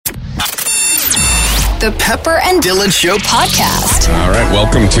The Pepper and Dylan Show podcast. All right,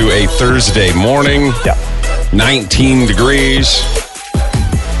 welcome to a Thursday morning. Yeah. 19 degrees.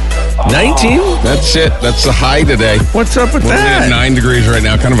 19? That's it. That's the high today. What's up with We're that? at 9 degrees right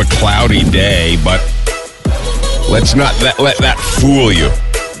now. Kind of a cloudy day, but let's not let that fool you.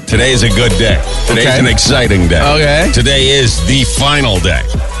 Today is a good day. Today's an exciting day. Okay. Today is the final day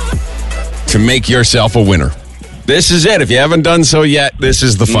to make yourself a winner. This is it. If you haven't done so yet, this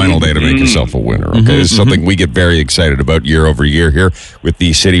is the final day to make yourself a winner. Okay, it's something we get very excited about year over year here with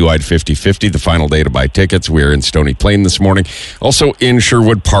the Citywide 50/50, the final day to buy tickets. We're in Stony Plain this morning. Also in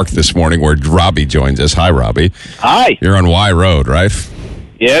Sherwood Park this morning where Robbie joins us. Hi, Robbie. Hi. You're on Y Road, right?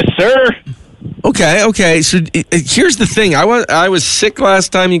 Yes, sir. Okay. So here's the thing. I was sick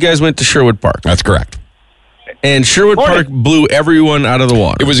last time you guys went to Sherwood Park. That's correct. And Sherwood Park blew everyone out of the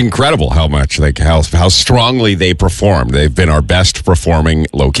water. It was incredible how much, how strongly they performed. They've been our best performing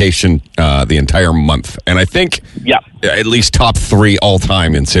location the entire month. And I think at least top 3 all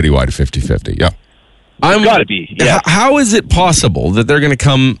time in Citywide 50/50. Yeah. It's got to be. Yeah. How is it possible that they're going to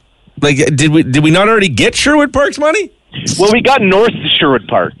come? Like, did we not already get Sherwood Park's money? Well, we got north to Sherwood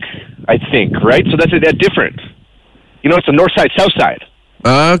Park, I think, right? So that's different. You know, it's the north side, south side.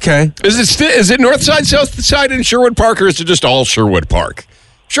 Okay. Is it north side, south side in Sherwood Park, or is it just all Sherwood Park?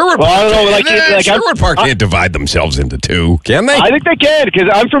 Sherwood Park. I don't know. Sherwood Park can't divide themselves into two, can they? I think they can, because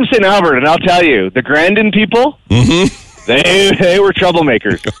I'm from St. Albert, and I'll tell you, the Grandin people, they were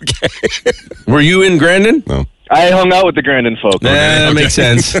troublemakers. Okay. Were you in Grandin? No. I hung out with the Grandin folk. That makes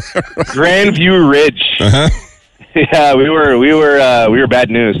sense. Grandview Ridge. Yeah, we were bad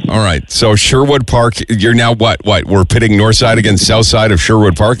news. All right, so Sherwood Park, you're now what? We're pitting north side against south side of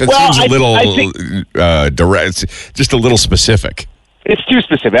Sherwood Park? That seems a little direct, just a little specific. It's too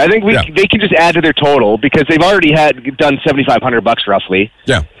specific. I think they can just add to their total because they've already done $7,500 roughly.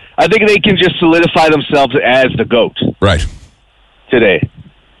 Yeah. I think they can just solidify themselves as the GOAT. Right. Today.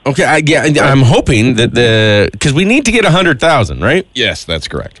 Okay, I'm hoping that because we need to get 100,000, right? Yes, that's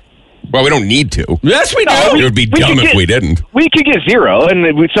correct. Well, we don't need to. Yes, we do. It would be dumb if we didn't. We could get 0, and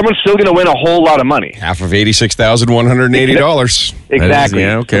someone's still going to win a whole lot of money. Half of $86,180. Exactly.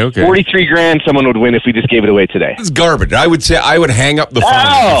 Okay. 43 grand someone would win if we just gave it away today. It's garbage. I would say I would hang up the phone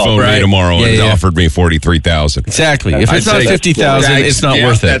if you phoned me tomorrow and offered me $43,000. Exactly. If it's not 50,000, it's not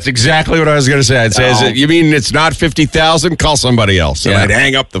worth it. That's exactly what I was going to say. I'd say, you mean it's not 50,000? Call somebody else. And I'd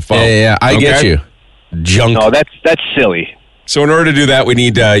hang up the phone. Yeah. I get you. Junk. No, that's silly. So in order to do that, we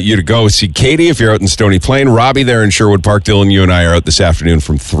need you to go see Katie if you're out in Stony Plain. Robbie there in Sherwood Park. Dylan, you and I are out this afternoon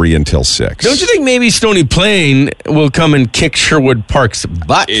from 3 until 6. Don't you think maybe Stony Plain will come and kick Sherwood Park's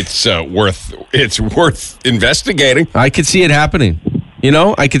butt? It's worth investigating. I could see it happening.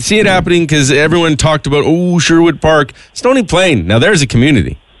 I could see it happening because everyone talked about, Sherwood Park. Stony Plain. Now there's a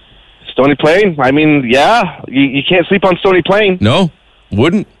community. Stony Plain? I mean, yeah. You can't sleep on Stony Plain. No,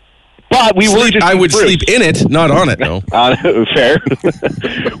 wouldn't. But I would sleep in it, not on it, no. Fair.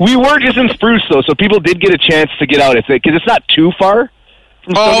 We were just in Spruce, though, so people did get a chance to get out. Because it's not too far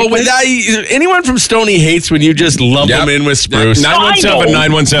from Stony Plain. Anyone from Stony hates when you just lump them in with Spruce.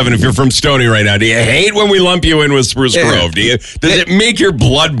 917-917 if you're from Stony right now. Do you hate when we lump you in with Spruce Grove? Does it make your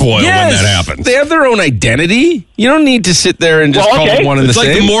blood boil when that happens? They have their own identity. You don't need to sit there and just call them one and the same.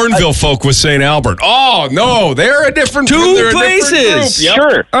 It's like the Morinville folk with St. Albert. Oh, no, they're a different Two they're places. A different group. Yep.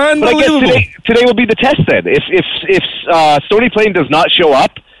 Sure. Unbelievable. But I guess today will be the test then. If Stony Plain does not show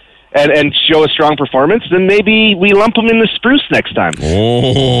up and show a strong performance, then maybe we lump them in the Spruce next time.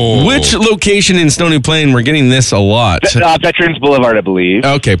 Oh. Which location in Stony Plain? We're getting this a lot. Veterans Boulevard, I believe.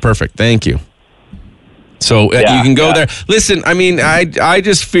 Okay, perfect. Thank you. So you can go there. Listen, I mean, I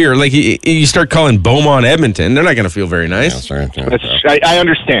just fear, like, you start calling Beaumont Edmonton, they're not going to feel very nice. Yeah, sorry. I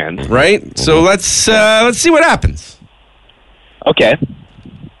understand. Right? Mm-hmm. So let's see what happens. Okay.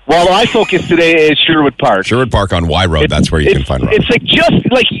 Well, my focus today is Sherwood Park. Sherwood Park on Y Road, that's where you can find Robbie. It's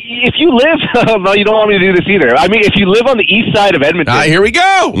if you live, well, you don't want me to do this either. I mean, if you live on the east side of Edmonton. Here we go.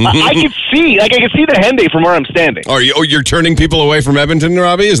 I can see the Henday from where I'm standing. You're turning people away from Edmonton,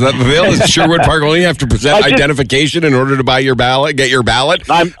 Robbie? Is that the deal? Is Sherwood Park only have to present identification in order to buy your ballot, get your ballot?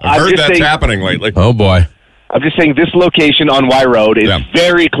 I've heard that's happening lately. Oh, boy. I'm just saying this location on Y Road is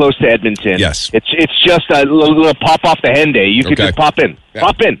very close to Edmonton. Yes. It's just a little pop off the Henday. You could just pop in. Yeah.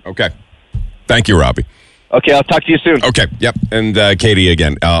 Pop in. Okay. Thank you, Robbie. Okay, I'll talk to you soon. Okay, yep. And Katie,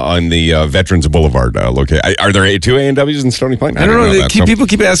 again, on the Veterans Boulevard location. Are there 2 A&Ws in Stony Plain? I don't know. People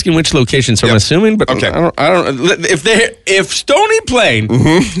keep asking which location, so I'm assuming, but okay. I don't. If Stony Plain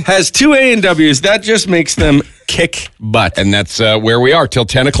has 2 A&Ws, that just makes them kick butt. And that's where we are till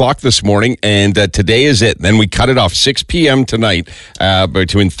 10 o'clock this morning. And today is it. Then we cut it off 6 p.m. tonight.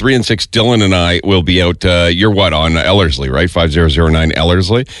 Between 3 and 6, Dylan and I will be out. You're what, on Ellerslie, right? 5009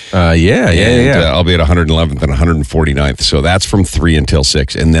 Ellerslie? Yeah. I'll be at 111th and 149th. So that's from 3 until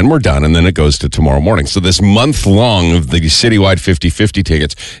 6. And then we're done. And then it goes to tomorrow morning. So this month long of the Citywide 50/50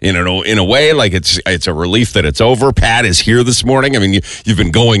 tickets, in a way, like it's a relief that it's over. Pat is here this morning. I mean, you've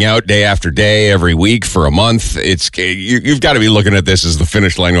been going out day after day every week for a month. You've got to be looking at this as the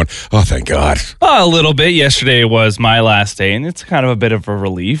finish line going, oh, thank God. A little bit. Yesterday was my last day, and it's kind of a bit of a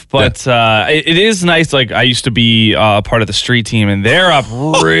relief. But it is nice. Like, I used to be part of the street team, and they're up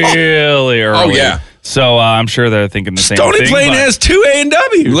really early. Oh, yeah. So I'm sure they're thinking the same thing. Stony Plain has 2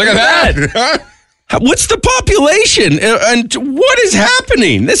 A&W. Look at that. What's the population? And what is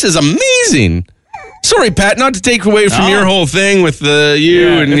happening? This is amazing. Sorry, Pat, not to take away from your whole thing with and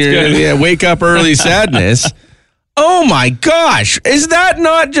your wake up early sadness. Oh, my gosh. Is that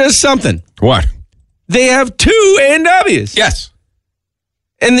not just something? What? They have 2 A&Ws. Yes.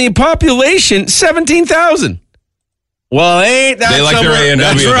 And the population, 17,000. Well, ain't that They like their A&W.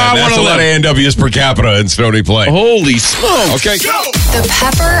 That's where I want That's to a lot of A&Ws per capita in Stony Plain. Holy smokes. Okay. The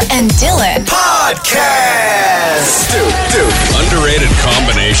Pepper and Dylan Podcast. Dude. Underrated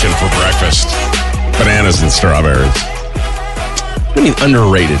combination for breakfast. Bananas and strawberries. What do you mean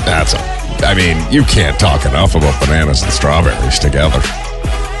underrated? You can't talk enough about bananas and strawberries together.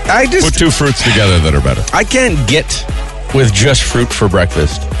 Put 2 fruits together that are better. I can't get with just fruit for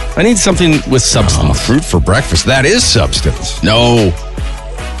breakfast. I need something with substance. Fruit for breakfast. That is substance. No,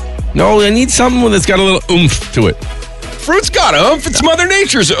 I need something that's got a little oomph to it. Fruit's got oomph. It's Mother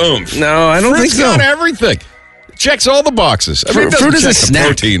Nature's oomph. No, I don't think so. Fruit's got everything. Checks all the boxes. Fruit is a snack.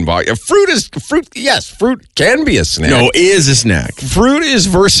 Protein box. Fruit. Yes, fruit can be a snack. No, is a snack. Fruit is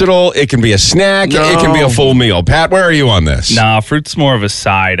versatile. It can be a snack. No. It can be a full meal. Pat, where are you on this? Nah, fruit's more of a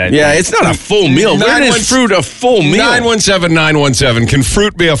side, I think. Yeah, it's not a full meal. When is fruit a full meal? 917-917. Can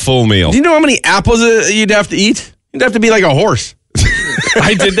fruit be a full meal? Do you know how many apples you'd have to eat? You'd have to be like a horse.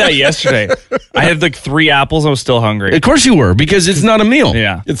 I did that yesterday. I had like 3 apples. I was still hungry. Of course you were, because it's not a meal.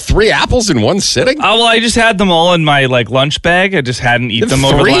 Yeah. You had 3 apples in one sitting? Well, I just had them all in my lunch bag. I just hadn't eaten them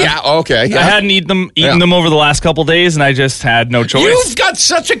over the last... Okay. Yeah. I hadn't eaten them over the last couple days, and I just had no choice. You've got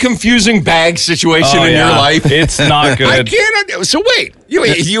such a confusing bag situation in your life. It's not good. I can't. So wait,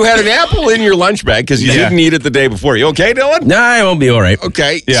 you had an apple in your lunch bag because you didn't eat it the day before. You okay, Dylan? No, I won't be all right.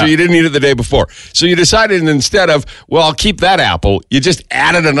 Okay, Yeah. so you didn't eat it the day before. So you decided instead of, I'll keep that apple, you just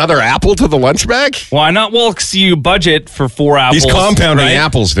added another apple to the lunch bag? Why not? Well, see, you budget for 4 apples. He's compounding right?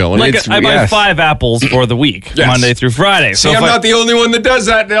 apples, Dylan. Like, I buy 5 apples for the week, Yes. Monday through Friday. See, I'm not the only one that does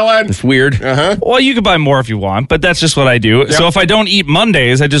that, Dylan. It's weird. Uh-huh. Well, you could buy more if you want, but that's just what I do. Yep. So if I don't eat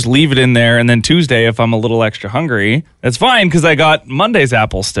Mondays, I just leave it in there, and then Tuesday, if I'm a little extra hungry, that's fine because I got Monday's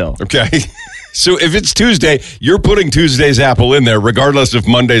apple still. Okay. So if it's Tuesday, you're putting Tuesday's apple in there regardless if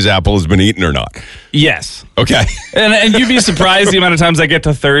Monday's apple has been eaten or not. Yes. Okay. And you'd be surprised the amount of times I get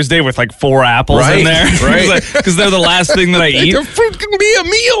to Thursday with like 4 apples in there. Right. Because they're the last thing that I eat. The fruit can be a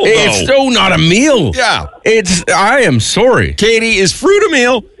meal, though. It's so not a meal. Yeah. I am sorry. Katie, is fruit a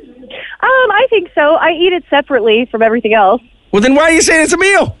meal? I think so. I eat it separately from everything else. Well, then why are you saying it's a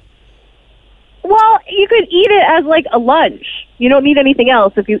meal? Well, you could eat it as like a lunch. You don't need anything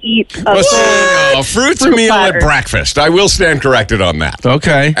else if you eat a Fruit's a fruit meal platter. at breakfast. I will stand corrected on that.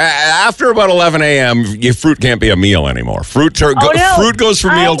 Okay. After about 11 a.m., your fruit can't be a meal anymore. Fruit goes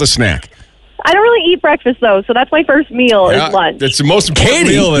from meal to snack. I don't really eat breakfast, though, so that's my first meal is lunch. It's the most important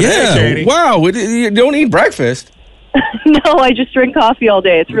meal of the day, Katie. Wow. You don't eat breakfast. No, I just drink coffee all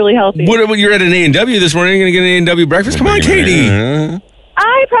day. It's really healthy. You're at an A&W this morning. You're going to get an A&W breakfast? Come on, Katie.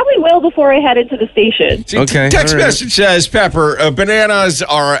 I probably will before I head into the station. Okay. Text message says, Pepper, banana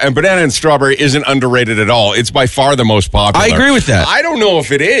and strawberry isn't underrated at all. It's by far the most popular. I agree with that. I don't know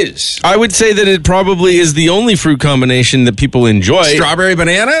if it is. I would say that it probably is the only fruit combination that people enjoy. Strawberry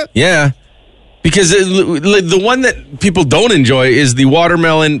banana? Yeah. Because the one that people don't enjoy is the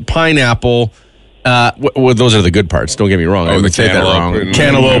watermelon, pineapple. Those are the good parts. Don't get me wrong. I would say that wrong.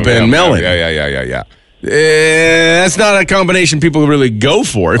 Cantaloupe and melon. Yeah. That's not a combination people really go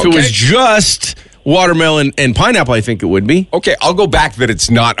for. If it was just watermelon and pineapple, I think it would be. Okay, I'll go back that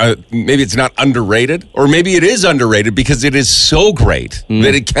it's not, maybe it's not underrated, or maybe it is underrated because it is so great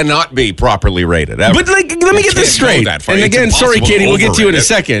that it cannot be properly rated. Ever. But let me get this straight. And again, sorry, Katie, we'll get to you in a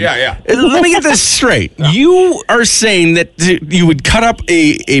second. Yeah. Let me get this straight. You are saying that you would cut up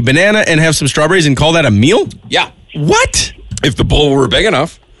a banana and have some strawberries and call that a meal? Yeah. What? If the bowl were big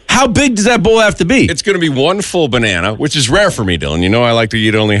enough. How big does that bowl have to be? It's going to be one full banana, which is rare for me, Dylan. You know I like to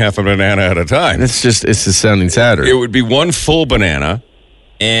eat only half a banana at a time. It's just sounding sadder. It would be one full banana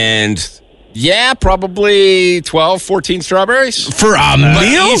and... Yeah, probably 12, 14 strawberries. For a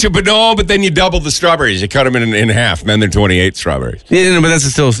meal? But then you double the strawberries. You cut them in half, and then they're 28 strawberries. Yeah, no, but that's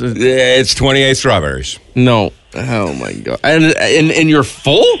still... It's 28 strawberries. No. Oh, my God. And you're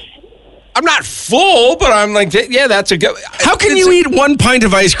full? I'm not full, but I'm like, yeah, that's a good... How can you eat 1 pint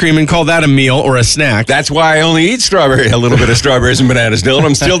of ice cream and call that a meal or a snack? That's why I only eat a little bit of strawberries and bananas, Dylan.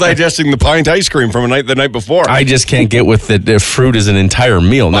 I'm still digesting the pint ice cream from the night before. I just can't get with the fruit as an entire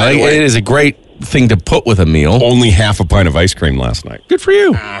meal. Now, it is a great thing to put with a meal. Only half a pint of ice cream last night. Good for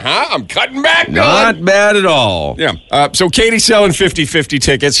you. I'm cutting back, Dylan. Not bad at all. Yeah. So Katie's selling 50-50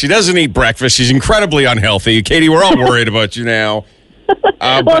 tickets. She doesn't eat breakfast. She's incredibly unhealthy. Katie, we're all worried about you now.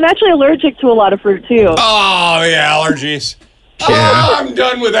 Well, I'm actually allergic to a lot of fruit, too. Oh, the allergies. Oh, I'm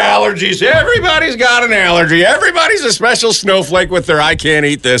done with allergies. Everybody's got an allergy. Everybody's a special snowflake with their I can't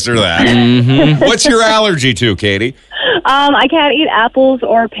eat this or that. Mm-hmm. What's your allergy to, Katie? I can't eat apples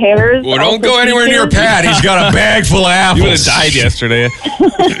or pears. Well, don't go anywhere near Pat. He's got a bag full of apples. You would have died yesterday.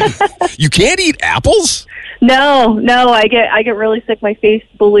 You can't eat apples? No, I get really sick. My face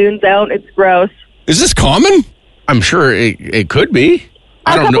balloons out. It's gross. Is this common? I'm sure it could be.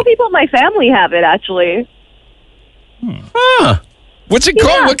 I don't know. A couple people in my family have it, actually. Huh. What's it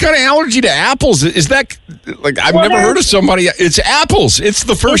called? What kind of allergy to apples is that? Like I've never heard of somebody. It's apples. It's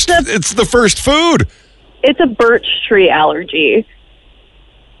the first. It's the first food. It's a birch tree allergy.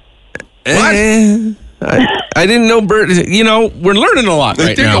 What? I didn't know birch. You know, we're learning a lot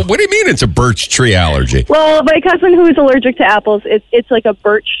right now. What do you mean it's a birch tree allergy? Well, my cousin who is allergic to apples, it's like a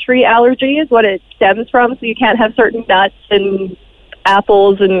birch tree allergy is what it stems from. So you can't have certain nuts and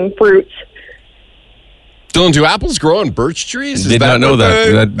apples and fruits. Dylan, do apples grow on birch trees? Did not know that.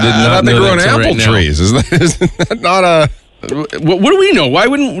 Did not they know grow on that apple trees. Isn't that not a... What do we know? Why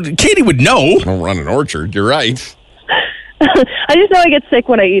wouldn't... Katie would know. I don't run an orchard. You're right. I just know I get sick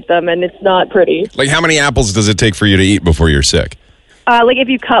when I eat them, and it's not pretty. Like, how many apples does it take for you to eat before you're sick? Like, if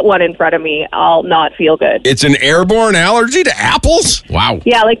you cut one in front of me, I'll not feel good. It's an airborne allergy to apples? Wow.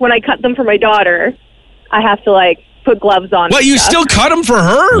 Yeah, like when I cut them for my daughter, I have to, like, put gloves on. What, you still cut them for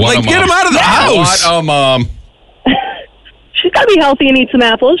her? What like, get them out of the house. What a mom. She's got to be healthy and eat some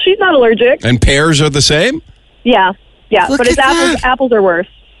apples. She's not allergic. And pears are the same? Yeah. Look but it's at apples. that. Apples are worse.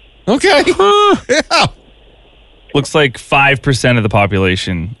 Okay. Yeah. Looks like 5% of the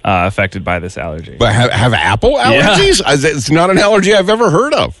population affected by this allergy. But have apple allergies? Yeah. It's not an allergy I've ever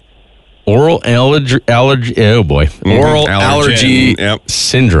heard of. Oral allergy. Oh, boy. Oral allergy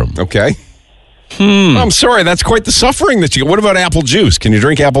syndrome. Okay. I'm sorry. That's quite the suffering that you get. What about apple juice? Can you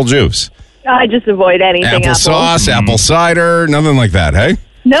drink apple juice? I just avoid anything Applesauce, apple cider, nothing like that, hey?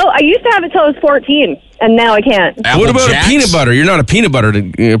 No, I used to have it till I was 14, and now I can't. Apple what about Jacks? a peanut butter? You're not a peanut butter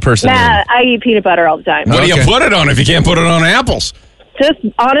person. Nah, I eat peanut butter all the time. What do you put it on if you can't put it on apples? Just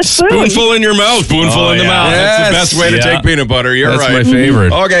on a spoon. Spoonful in your mouth. Spoonful in the mouth. That's the best way to take peanut butter. You're That's right. my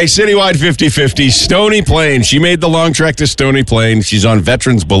favorite. Okay, Citywide 50-50. Stony Plain. She made the long trek to Stony Plain. She's on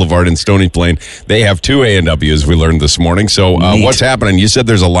Veterans Boulevard in Stony Plain. They have 2 A&Ws we learned this morning. So what's happening? You said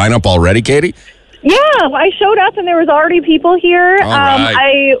there's a lineup already, Katie? Yeah, I showed up and there was already people here. All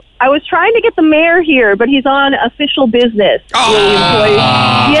right. I was trying to get the mayor here, but he's on official business.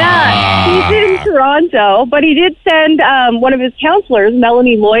 Yeah, he's in Toronto, but he did send one of his counselors,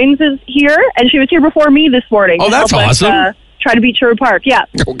 Melanie Loynes, is here, and she was here before me this morning. Oh, that's awesome. Try to beat Sherwood Park, yeah.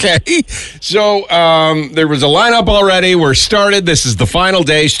 Okay. So there was a lineup already. We're started. This is the final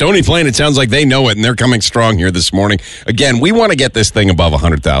day. Stony Plain, it sounds like they know it, and they're coming strong here this morning. Again, we want to get this thing above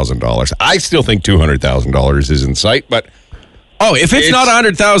 $100,000. I still think $200,000 is in sight, but... Oh, if it's not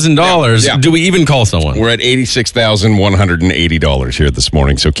 $100,000, do we even call someone? We're at $86,180 here this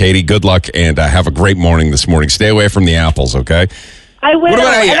morning. So, Katie, good luck, and have a great morning this morning. Stay away from the apples, okay? I will. What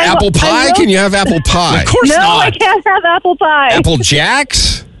about apple pie? Can you have apple pie? Of course not. No, I can't have apple pie. Apple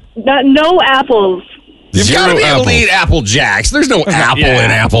Jacks? No apples. You've got to be able to eat Apple Jacks. There's no apple in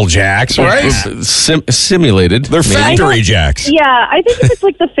Apple Jacks, right? Simulated. They're factory Jacks. Yeah, I think if it's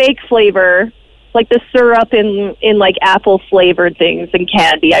like the fake flavor, like the syrup in like apple flavored things and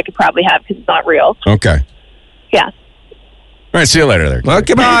candy, I could probably have because it's not real. Okay. Yeah. All right, see you later there. Well,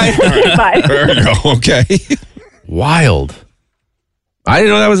 goodbye. Bye. There you go. Okay. Wild. I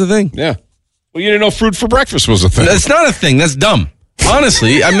didn't know that was a thing. Yeah. Well, you didn't know fruit for breakfast was a thing. That's not a thing. That's dumb.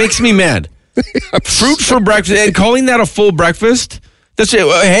 Honestly, it makes me mad. Fruit for breakfast, and calling that a full breakfast, That's it.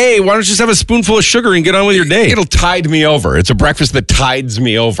 Hey, why don't you just have a spoonful of sugar and get on with your day? It'll tide me over. It's a breakfast that tides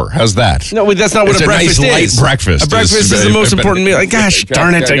me over. How's that? No, that's not what It's a breakfast nice, is. light breakfast. A breakfast is the most important meal. Gosh,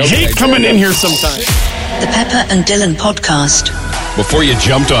 darn it. I hate coming in here sometimes. The Pepper and Dylan Podcast. Before you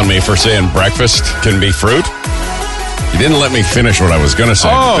jumped on me for saying breakfast can be fruit, you didn't let me finish what I was going to say.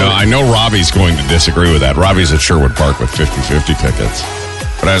 Oh. Now, I know Robbie's going to disagree with that. Robbie's at Sherwood Park with 50-50 tickets.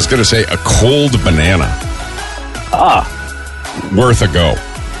 But I was going to say a cold banana. Worth a go.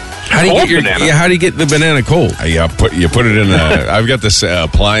 How do you get the banana cold? You put it in I've got this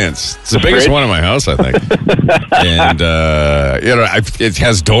appliance. It's the biggest one in my house, I think. And it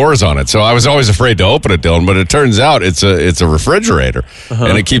has doors on it, so I was always afraid to open it, Dylan. But it turns out it's a refrigerator,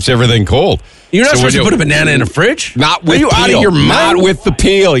 and it keeps everything cold. You're not supposed to put a banana in a fridge? Not with Are you peel. out of your mind? Not with the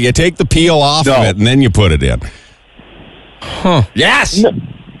peel. You take the peel off of it, and then you put it in. Huh? Yes.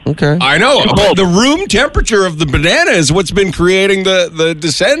 Okay. I know. But the room temperature of the banana is what's been creating the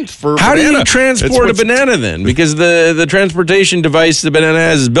descent for How banana. do you transport a banana then? Because the transportation device the banana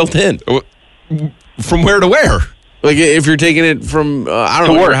has is built in. From where to where? Like if you're taking it from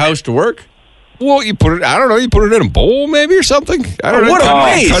your house to work. Well, you put it. I don't know. You put it in a bowl, maybe, or something. I don't know. What a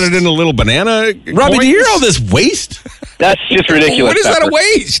waste! Cut it in a little banana. Robbie, do you hear all this waste? That's just ridiculous. What is that Pepper. a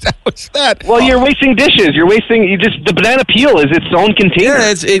waste? What's that? Well, you're wasting dishes. You're wasting. The banana peel is its own container.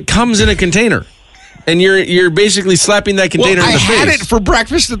 Yeah, it comes in a container, and you're basically slapping that container in the face. I had it for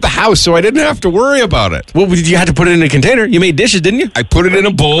breakfast at the house, so I didn't have to worry about it. Well, you had to put it in a container. You made dishes, didn't you? I put it in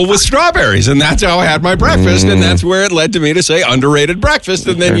a bowl with strawberries, and that's how I had my breakfast, and that's where it led to me to say underrated breakfast,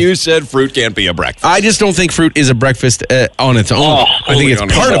 and then you said fruit can't be a breakfast. I just don't think fruit is a breakfast on its own. I think it's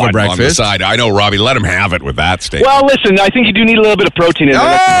part of a breakfast. On the side. I know, Robbie, let him have it with that statement. Well, listen, I think you do need a little bit of protein in there.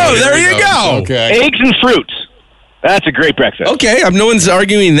 Oh, there you go. Okay. Eggs and fruit. That's a great breakfast. Okay, no one's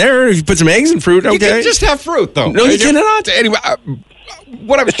arguing there. If you put some eggs and fruit, okay. You can just have fruit, though. No, you cannot. Anyway,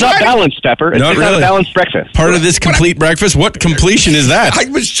 what I was It's not balanced, Pepper. It's Not just not really. a balanced breakfast. Part of this complete breakfast? What completion is that? I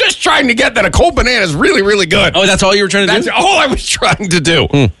was just trying to get that a cold banana is really, really good. Oh, that's all you were trying to That's do? all I was trying to do.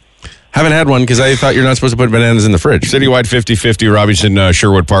 Haven't had one because I thought you're not supposed to put bananas in the fridge. Citywide 50-50, Robbie's in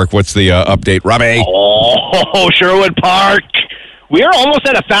Sherwood Park. What's the update? Robbie. Oh, Sherwood Park. We are almost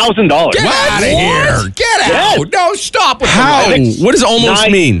at $1,000. Get out of here. Get out. No, stop with How? the lights. What does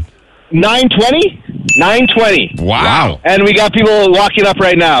almost mean? 920? 920. Wow. And we got people walking up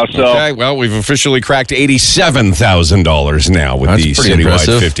right now. So Okay, well, we've officially cracked $87,000 now with That's the pretty Citywide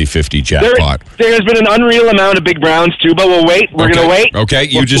impressive. 50-50 jackpot. there has been an unreal amount of big browns, too, but we'll wait. We're going to wait. Okay,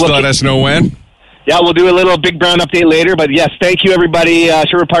 you just We'll let us know when? Yeah, we'll do a little big brown update later. But yes, thank you, everybody.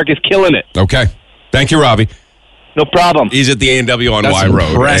 Sherwood Park is killing it. Okay. Thank you, Robbie. No problem. He's at the A&W on That's Y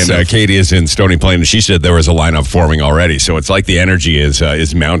Road. impressive. And Katie is in Stony Plain, and she said there was a lineup forming already. So it's like the energy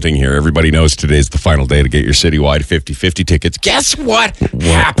is mounting here. Everybody knows today's the final day to get your Citywide 50-50 tickets. Guess what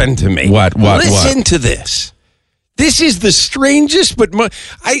happened to me? What? Listen to this. This is the strangest, but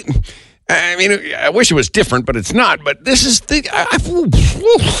I mean, I wish it was different, but it's not. But this is this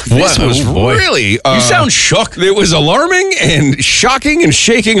was really. You sound shook. It was alarming and shocking and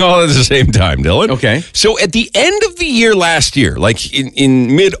shaking all at the same time, Dylan. Okay. So at the end of the year last year, like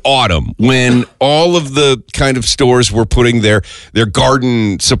in mid-autumn, when all of the kind of stores were putting their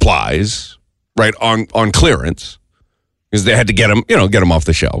garden supplies right on clearance because they had to get them off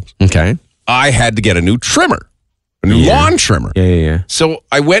the shelves. Okay. I had to get a new trimmer. A new lawn trimmer. Yeah. So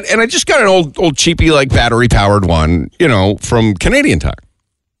I went and I just got an old cheapy, like battery powered one, from Canadian Tire.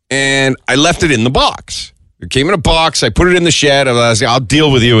 And I left it in the box. It came in a box. I put it in the shed. I was like, I'll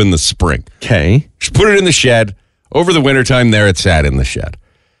deal with you in the spring. Okay. Just put it in the shed. Over the wintertime, there it sat in the shed.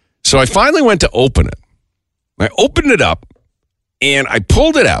 So I finally went to open it. I opened it up and I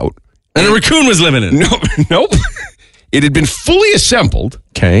pulled it out. And a raccoon was living in it. Nope. It had been fully assembled.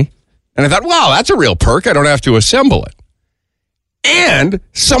 Okay. And I thought, wow, that's a real perk. I don't have to assemble it. And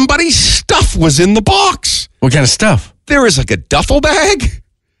somebody's stuff was in the box. What kind of stuff? There was like a duffel bag.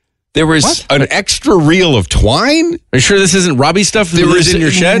 There was an extra reel of twine. Are you sure this isn't Robbie stuff that lives in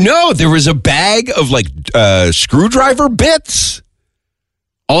your shed? No, there was a bag of like screwdriver bits.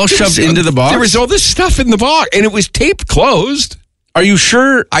 All shoved into the box? There was all this stuff in the box, and it was taped closed. Are you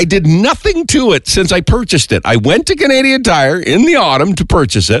sure? I did nothing to it since I purchased it. I went to Canadian Tire in the autumn to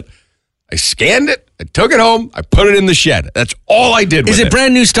purchase it. I scanned it. I took it home. I put it in the shed. That's all I did with it. Is it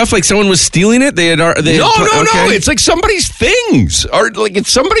brand new stuff like someone was stealing it? No. It's like somebody's things. Or like it's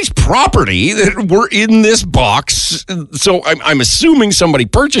somebody's property that were in this box. So I'm assuming somebody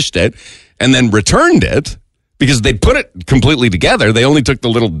purchased it and then returned it because they put it completely together. They only took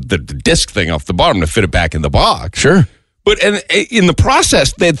the disc thing off the bottom to fit it back in the box. Sure. But in the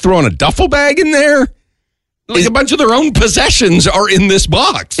process, they had thrown a duffel bag in there. Like a bunch of their own possessions are in this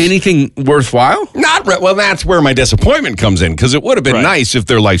box. Anything worthwhile? Not well. That's where my disappointment comes in, because it would have been nice if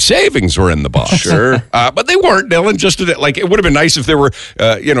their life savings were in the box. Sure, but they weren't, Dylan. Just like it would have been nice if there were,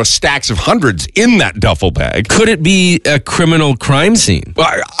 stacks of hundreds in that duffel bag. Could it be a criminal crime scene? Well,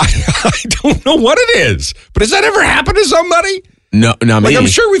 I don't know what it is, but has that ever happened to somebody? No, not me. I'm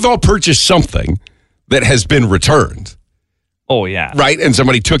sure we've all purchased something that has been returned. Oh, yeah. Right? And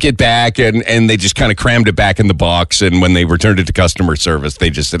somebody took it back and they just kind of crammed it back in the box. And when they returned it to customer service, they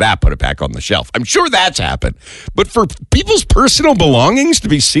just said, put it back on the shelf. I'm sure that's happened. But for people's personal belongings to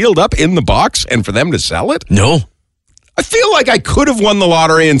be sealed up in the box and for them to sell it? No. I feel like I could have won the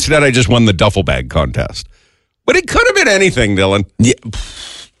lottery. Instead, I just won the duffel bag contest. But it could have been anything, Dylan. Yeah.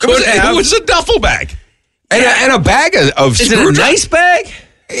 It was a duffle bag. And a bag of Is it a nice bag?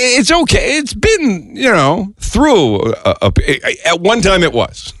 It's okay. It's been, through. At one time it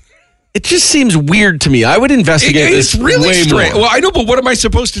was. It just seems weird to me. I would investigate this. It's really way strange. more. Well, I know, but what am I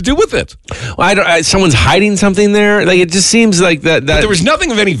supposed to do with it? Well, someone's hiding something there. Like, it just seems like that. But there was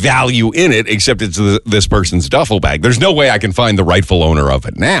nothing of any value in it except it's this person's duffel bag. There's no way I can find the rightful owner of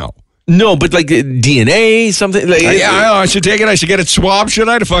it now. No, but like DNA, something. Like, I should take it. I should get it swabbed, should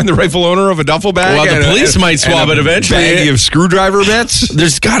I, to find the rightful owner of a duffel bag? Well, the police might swab it eventually. Baggie of screwdriver bits?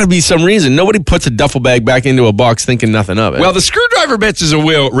 There's got to be some reason. Nobody puts a duffel bag back into a box thinking nothing of it. Well, the screwdriver bits is a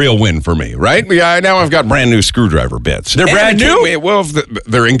real win for me, right? Now I've got brand new screwdriver bits. They're brand new? Well,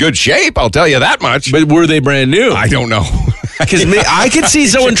 they're in good shape, I'll tell you that much. But were they brand new? I don't know. Because I could see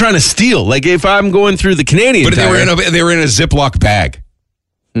someone trying to steal. Like if I'm going through the Canadian But they were in a Ziploc bag.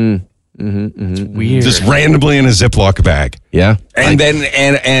 It's weird. Just randomly in a Ziploc bag. Yeah. And then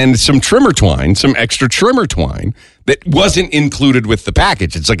and some trimmer twine, some extra trimmer twine that wasn't included with the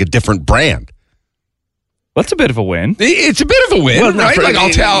package. It's like a different brand. That's a bit of a win. It's a bit of a win, Well, right? for- Like I'll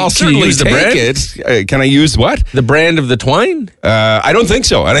can you certainly use the take brand? it. Can I use what? The brand of the twine? I don't think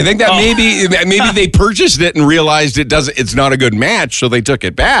so, and I think that maybe they purchased it and realized it's not a good match, so they took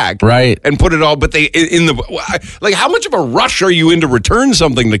it back, Right. and put it all. But like, how much of a rush are you in to return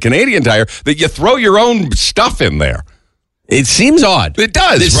something to Canadian Tire that you throw your own stuff in there? It seems odd. It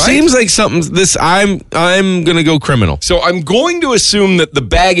does. It right? seems like something. I'm gonna go criminal. So I'm going to assume that the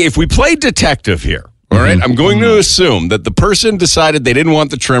bag. If we play detective here. All right, I'm going to assume that the person decided they didn't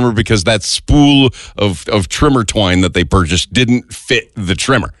want the trimmer because that spool of trimmer twine that they purchased didn't fit the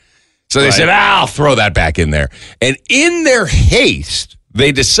trimmer. So they said, I'll throw that back in there. And in their haste,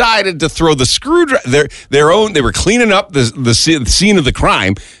 they decided to throw the screwdriver, their own, they were cleaning up the scene of the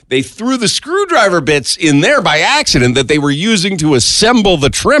crime. They threw the screwdriver bits in there by accident that they were using to assemble the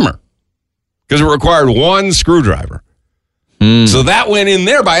trimmer because it required one screwdriver. So that went in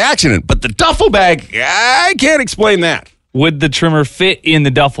there by accident. But the duffel bag, I can't explain that. Would the trimmer fit in the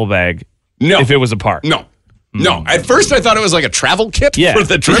duffel bag? No. If it was apart? No. No. At first, I thought it was like a travel kit for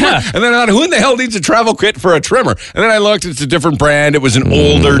the trimmer. Yeah. And then I thought, who in the hell needs a travel kit for a trimmer? And then I looked, it's a different brand. It was an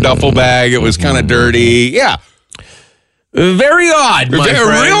older duffel bag. It was kind of dirty. Yeah. Very odd, my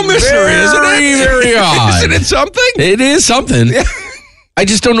friend. Real mystery, isn't it? Very odd. Isn't it something? It is something. Yeah. I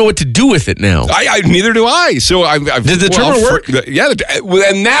just don't know what to do with it now. Neither do I. So Did the trimmer work? Yeah,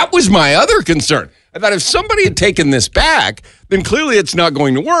 and that was my other concern. I thought if somebody had taken this back, then clearly it's not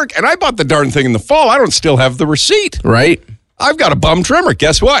going to work. And I bought the darn thing in the fall. I don't still have the receipt. Right. I've got a bum trimmer.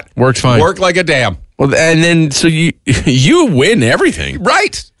 Guess what? Worked fine. Worked like a damn. Well, and then so you win everything.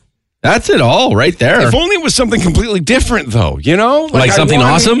 Right. That's it all right there. If only it was something completely different, though, Like something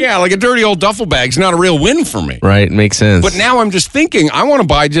awesome? Yeah, like a dirty old duffel bag's not a real win for me. Right, makes sense. But now I'm just thinking, I want to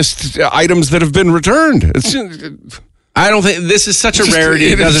buy just items that have been returned. I don't think this is such a rarity.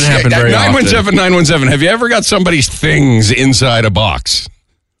 It doesn't happen very often. 917. Have you ever got somebody's things inside a box?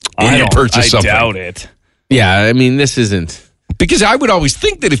 I something? doubt it. Yeah, I mean, this isn't. Because I would always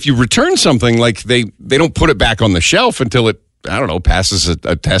think that if you return something, like they don't put it back on the shelf until it, I don't know, passes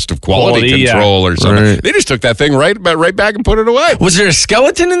a test of quality control or something. Right. They just took that thing right back and put it away. Was there a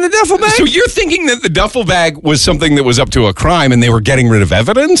skeleton in the duffel bag? So you're thinking that the duffel bag was something that was up to a crime and they were getting rid of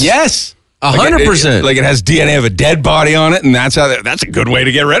evidence? Yes, 100%. Like it has DNA of a dead body on it, and that's a good way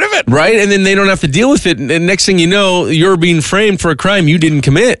to get rid of it. Right, and then they don't have to deal with it. And next thing you know, you're being framed for a crime you didn't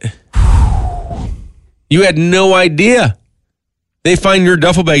commit. You had no idea. They find your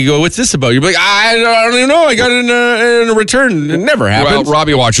duffel bag. You go, what's this about? You're like, I don't even know. I got it in a return. It never happened. Well,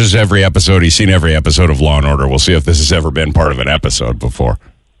 Robbie watches every episode. He's seen every episode of Law & Order. We'll see if this has ever been part of an episode before.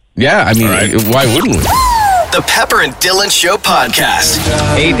 Yeah, I mean, why wouldn't we? The Pepper and Dylan Show podcast.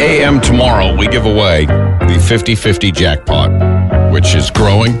 8 a.m. tomorrow, we give away the 50-50 jackpot, which is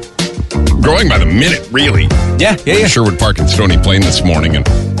growing by the minute, really. Yeah. Sherwood Park and Stony Plain this morning, and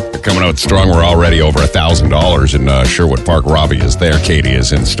coming out strong. We're already over $1,000 in Sherwood Park. Robbie is there. Katie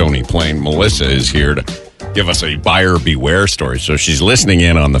is in Stony Plain. Melissa is here to give us a buyer beware story. So she's listening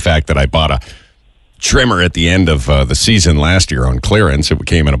in on the fact that I bought a trimmer at the end of the season last year on clearance. It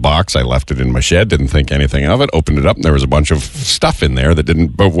came in a box. I left it in my shed. Didn't think anything of it. Opened it up, and there was a bunch of stuff in there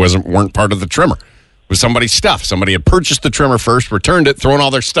that weren't part of the trimmer. It was somebody's stuff. Somebody had purchased the trimmer first, returned it, thrown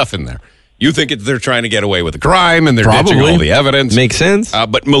all their stuff in there. You think they're trying to get away with a crime, and they're ditching all the evidence. Makes sense.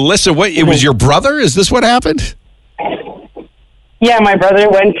 But Melissa, it was your brother? Is this what happened? Yeah, my brother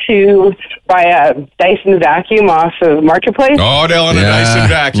went to buy a Dyson vacuum off of Marketplace. Oh, Dylan, a Dyson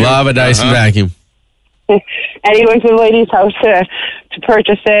vacuum. Love a Dyson vacuum. And he went to the lady's house to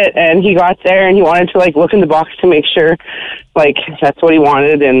purchase it, and he got there, and he wanted to, look in the box to make sure, that's what he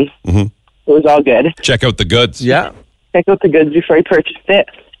wanted, and it was all good. Check out the goods. Yeah. Check out the goods before he purchased it.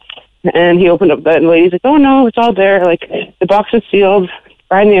 And he opened up that, and the lady's like, oh, no, it's all there. The box is sealed,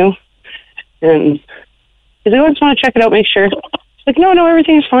 brand new. And he's like, I just want to check it out, make sure. She's like, no,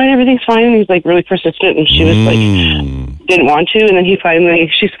 everything's fine. And he's, really persistent, and she was, didn't want to. And then she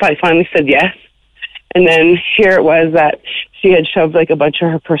finally said yes. And then here it was that she had shoved, a bunch of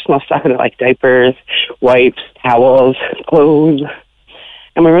her personal stuff in it, diapers, wipes, towels, clothes.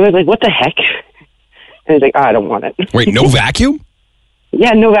 And my brother's like, what the heck? And he's like, I don't want it. Wait, no vacuum?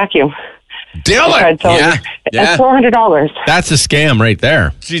 Yeah, no vacuum. Dylan! That's $400. That's a scam right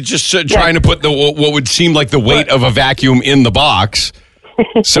there. She's just trying to put what would seem like the weight of a vacuum in the box.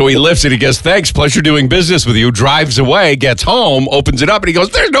 So he lifts it. He goes, thanks, pleasure doing business with you. Drives away, gets home, opens it up, and he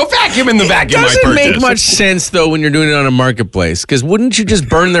goes, there's no vacuum in the vacuum I purchased. It doesn't make much sense, though, when you're doing it on a marketplace. Because wouldn't you just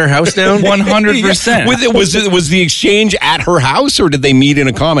burn their house down? 100%. Was the exchange at her house, or did they meet in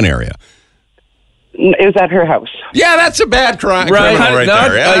a common area? It was at her house. Yeah, that's a bad crime. Right, not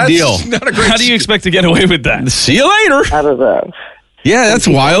there. Yeah, ideal. Not a great How do you expect to get away with that? See you later. I don't know. Yeah, that's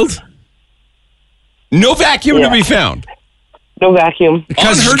wild. No vacuum to be found. No vacuum.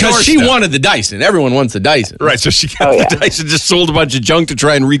 Because she wanted the Dyson. Everyone wants the Dyson. Right, so she got the Dyson, just sold a bunch of junk to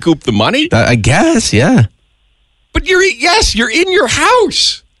try and recoup the money? I guess, yeah. But you're in your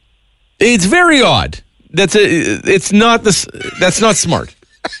house. It's very odd. That's not smart.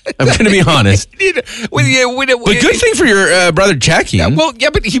 I'm going to be honest. But good thing for your brother checking.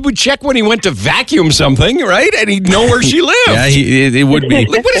 But he would check when he went to vacuum something, right? And he'd know where she lived. Yeah, it would be.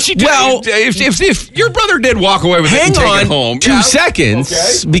 What did she do? Well, if your brother did walk away with it and take it home. 2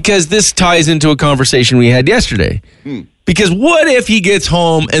 seconds, because this ties into a conversation we had yesterday. Because what if he gets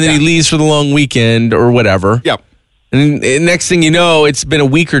home and then he leaves for the long weekend or whatever? Yeah. And next thing you know, it's been a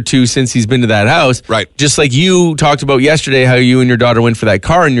week or two since he's been to that house. Right. Just like you talked about yesterday, how you and your daughter went for that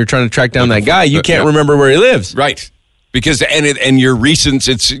car and you're trying to track down that guy. You can't remember where he lives. Right. Because, and your recent,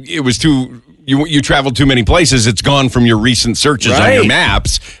 it was too, you traveled too many places. It's gone from your recent searches on your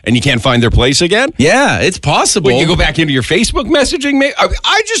maps, and you can't find their place again? Yeah, it's possible. Well, you go back into your Facebook messaging?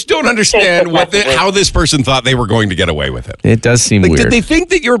 I just don't understand how this person thought they were going to get away with it. It does seem weird. Did they think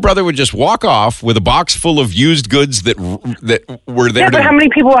that your brother would just walk off with a box full of used goods that were there? Yeah, but how many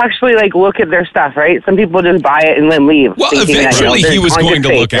people actually look at their stuff, right? Some people just buy it and then leave. Well, eventually he was going to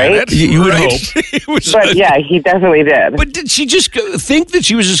look at it. You would hope. But yeah, he definitely did. But did she just think that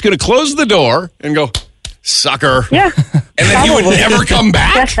she was just going to close the door and go, sucker? Yeah. And then he would never come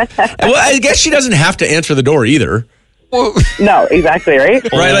back? Well, I guess she doesn't have to answer the door either. Well, no, exactly, right?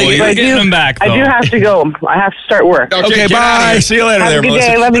 Right, you're getting him back, though. I do have to go. I have to start work. Okay, bye. See you later. Have a good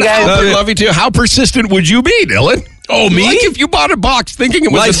day. Love you guys. Love you too. How persistent would you be, Dylan? Oh, me? If you bought a box thinking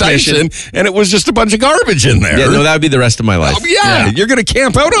it was a Dyson and it was just a bunch of garbage in there. Yeah, no, that would be the rest of my life. You're going to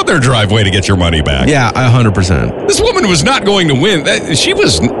camp out on their driveway to get your money back. Yeah, 100%. This woman was not going to win. She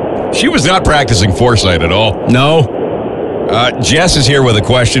was not practicing foresight at all. No. Jess is here with a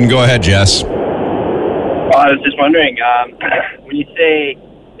question. Go ahead, Jess. I was just wondering, when you say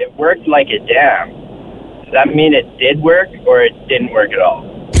it worked like a dam, does that mean it did work or it didn't work at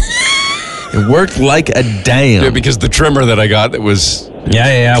all? It worked like a dam. Yeah, because the trimmer that I got that was worked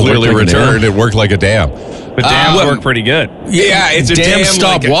clearly like returned, it worked like a dam. But dams work pretty good. Yeah, it's a dam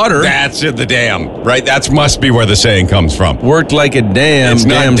stop water. That's it, the dam. Right, that must be where the saying comes from. Worked like a dam. It's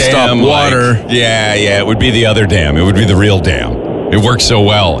not dam stop water. Yeah, it would be the other dam. It would be the real dam. It worked so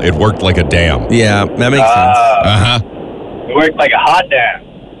well, it worked like a dam. Yeah, that makes sense. It worked like a hot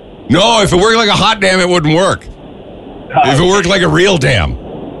dam. No, if it worked like a hot dam, it wouldn't work. If it worked like a real dam.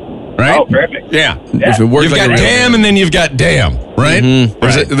 Right? Oh, perfect. Yeah. If it worked you've like got a real dam and then you've got dam, right?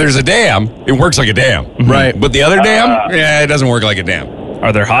 Mm-hmm. There's a dam. It works like a dam. Right. But the other dam, it doesn't work like a dam.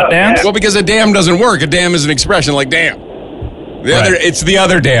 Are there hot dams? Well, because a dam doesn't work. A dam is an expression like dam. It's the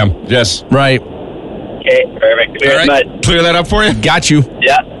other dam. Yes. Right. Okay, perfect. All right. Clear that up for you? Got you.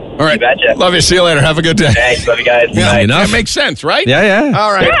 Yeah. All right. You betcha. Love you. See you later. Have a good day. Thanks. Love you guys. Yeah, Bye. that makes sense, right? Yeah.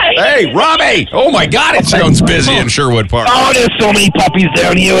 All right. Hey, Robbie. Oh, my God. It sounds busy in Sherwood Park. Oh, there's so many puppies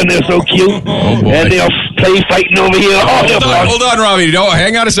down here, and they're so cute. Oh, boy. And they'll play fighting over here. Oh, they're fun. Hold on, Robbie. No,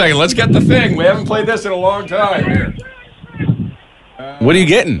 hang on a second. Let's get the thing. We haven't played this in a long time here. What are you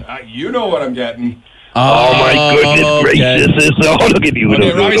getting? You know what I'm getting. Oh, my goodness gracious. Oh, look at you.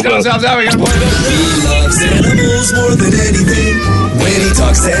 Okay, Robbie, stop. We got to play this. He loves animals more than anything. When he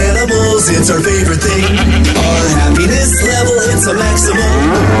talks to animals, it's our favorite thing. Our happiness level hits a maximum.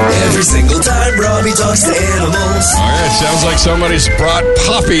 Every single time Robbie talks to animals. All right, sounds like somebody's brought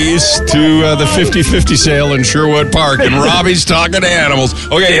puppies to the 50-50 sale in Sherwood Park, and Robbie's talking to animals.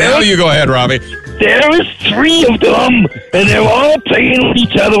 Okay, now you go ahead, Robbie. There is 3 of them, and they're all playing with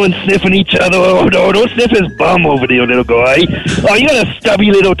each other and sniffing each other. Oh, no, don't sniff his bum over there, little guy. Oh, you got a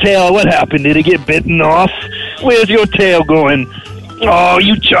stubby little tail. What happened? Did it get bitten off? Where's your tail going? Oh,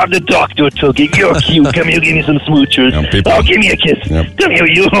 the doctor took it. You're cute. Come here, give me some smoochers. Oh, give me a kiss. Yep. Come here,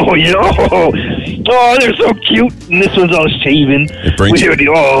 you. Oh, they're so cute. And this one's all shaven. It brings nice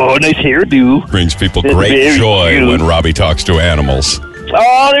hairdo. Brings people That's great very joy cute. when Robbie talks to animals.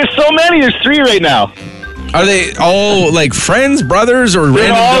 Oh, there's so many. There's 3 right now. Are they all like friends, brothers, or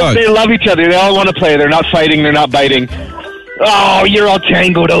random dogs? They love each other. They all want to play. They're not fighting. They're not biting. Oh, you're all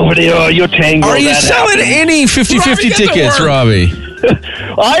tangled over there. Oh, you're tangled. Are you That selling happened. any 50-50 tickets, Robbie?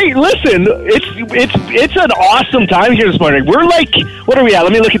 Listen. It's an awesome time here this morning. We're like, what are we at?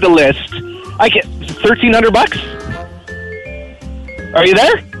 Let me look at the list. I get $1,300. Are you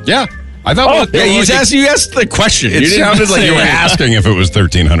there? Yeah. I thought. You asked the question. It sounded like you were asking if it was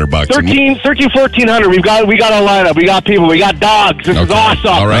 $1,300. 1,400. We got a lineup. We got people. We got dogs. This is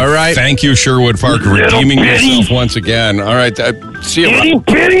awesome. All right. Thank you, Sherwood Park, redeeming yourself once again. All right. See you. Itty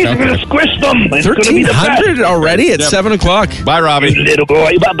bitties. We're gonna squish them. It's gonna be the best. 1,300 already at 7 o'clock. Bye, Robbie. Little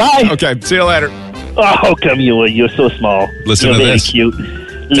boy. Bye. Okay. See you later. Oh, come here. You're so small. Listen you're to very this. Cute.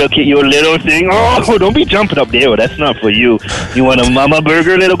 Look at your little thing. Oh, don't be jumping up there. That's not for you. You want a mama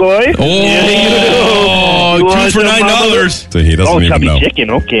burger, little boy? Oh, you 2 for $9. So he doesn't even chubby know. chicken.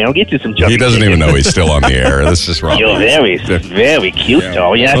 Okay, I'll get you some chubby He doesn't chicken. even know he's still on the air. This is Robbie. You're very, very cute,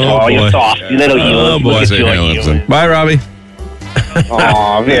 though. Yeah, Oh, you're boy. soft. You little you. Oh, boy. Look at you. Bye, Robbie.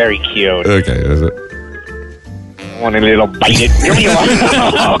 Oh, very cute. Okay. Is it? I want a little bite it. Come here.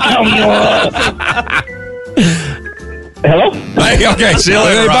 Oh, come here. Hello? Okay, see you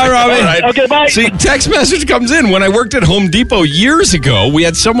later. Okay, bye, Robbie. All right. Okay, bye. See, text message comes in. When I worked at Home Depot years ago, we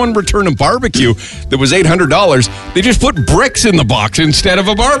had someone return a barbecue that was $800. They just put bricks in the box instead of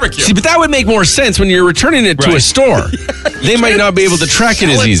a barbecue. See, but that would make more sense when you're returning it to a store. They might not be able to track it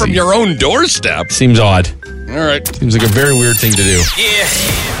as easy. From your own doorstep. Seems odd. All right. Seems like a very weird thing to do. Yeah.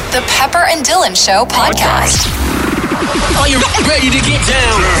 The Pepper and Dylan Show podcast. Are you ready to get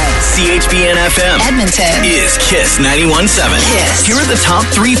down? CHBN FM Edmonton. is Kiss 91.7. Kiss. Here are the top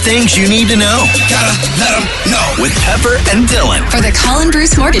 3 things you need to know. Gotta let them know. With Pepper and Dylan. For the Colin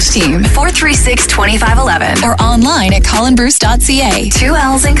Bruce Mortgage Team, 436-2511. Or online at colinbruce.ca. 2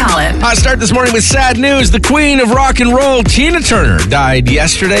 L's in Colin. I'll start this morning with sad news. The queen of rock and roll, Tina Turner, died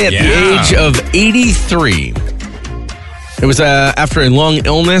yesterday at the age of 83. It was after a long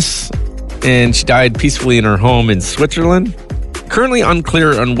illness, and she died peacefully in her home in Switzerland. Currently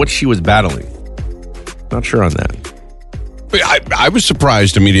unclear on what she was battling. Not sure on that. I was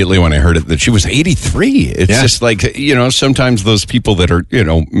surprised immediately when I heard it that she was 83. It's just like, sometimes those people that are,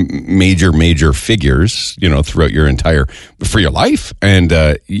 major figures, throughout your for your life. And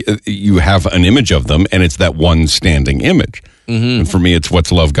you have an image of them, and it's that one standing image. Mm-hmm. And for me, it's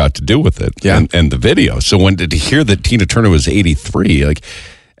What's Love Got to Do with It and the video. So when to hear that Tina Turner was 83,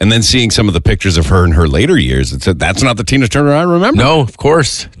 and then seeing some of the pictures of her in her later years, that's not the Tina Turner I remember. No, of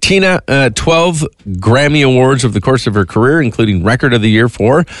course. Tina, 12 Grammy Awards over the course of her career, including Record of the Year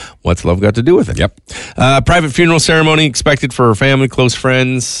for What's Love Got to Do with It. Yep. Private funeral ceremony expected for her family, close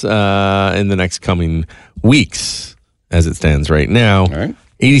friends in the next coming weeks, as it stands right now. All right.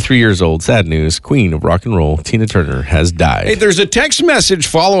 83 years old, sad news, queen of rock and roll, Tina Turner, has died. Hey, there's a text message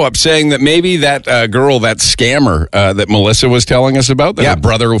follow-up saying that maybe that girl, that scammer that Melissa was telling us about, that her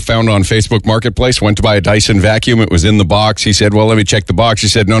brother found on Facebook Marketplace, went to buy a Dyson vacuum. It was in the box. He said, well, let me check the box. She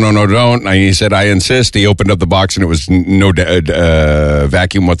said, no, don't. And he said, I insist. He opened up the box, and it was no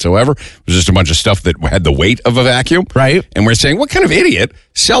vacuum whatsoever. It was just a bunch of stuff that had the weight of a vacuum. Right. And we're saying, what kind of idiot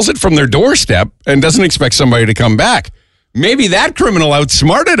sells it from their doorstep and doesn't expect somebody to come back? Maybe that criminal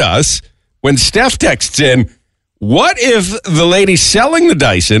outsmarted us when Steph texts in, what if the lady selling the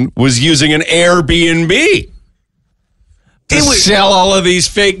Dyson was using an Airbnb to sell all of these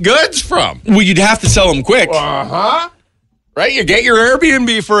fake goods from? Well, you'd have to sell them quick. Uh-huh. right? You get your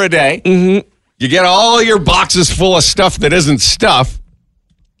Airbnb for a day. Mm-hmm. You get all your boxes full of stuff that isn't stuff,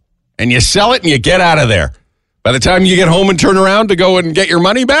 and you sell it and you get out of there. By the time you get home and turn around to go and get your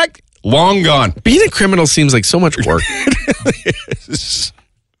money back, long gone. Being a criminal seems like so much work.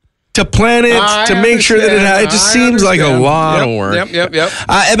 To plan it, to make sure that it just seems like a lot of work. Yep.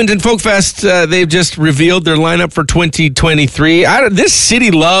 Edmonton Folk Fest, they've just revealed their lineup for 2023. This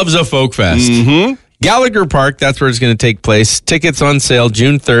city loves a Folk Fest. Mm-hmm. Gallagher Park, that's where it's going to take place. Tickets on sale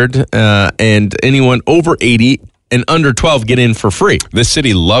June 3rd, and anyone over 80 and under 12 get in for free. This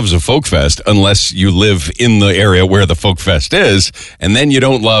city loves a folk fest unless you live in the area where the folk fest is, and then you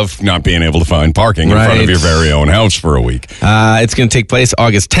don't love not being able to find parking in front of your very own house for a week. It's going to take place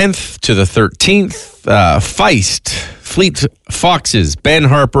August 10th to the 13th. Feist, Fleet Foxes, Ben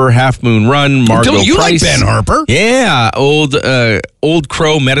Harper, Half Moon Run, Margot Don't you Price. like Ben Harper? Yeah, Old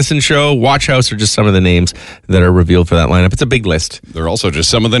Crow Medicine Show, Watch House are just some of the names that are revealed for that lineup. It's a big list. They're also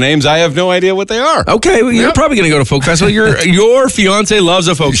just some of the names. I have no idea what they are. Okay, well, you're probably going to go to Folk Festival. Your fiance loves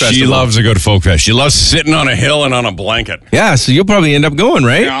a Folk Festival. She loves to go to Folk Fest. She loves sitting on a hill and on a blanket. Yeah, so you'll probably end up going,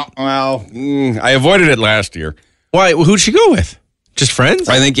 right? Yeah, well, I avoided it last year. Why? Who'd she go with? Just friends?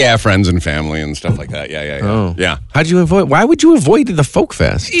 I think, friends and family and stuff like that. Yeah. Oh. Yeah. How'd you avoid? Why would you avoid the Folk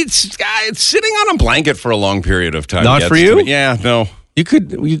Fest? It's sitting on a blanket for a long period of time. Not for you? Yeah, no. You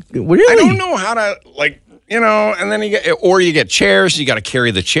could, really? I don't know how to, and then you get chairs. You got to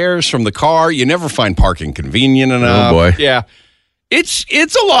carry the chairs from the car. You never find parking convenient enough. Oh, boy. Yeah. It's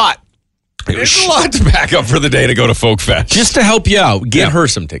a lot. It's a lot to back up for the day to go to Folk Fest. Just to help you out, get her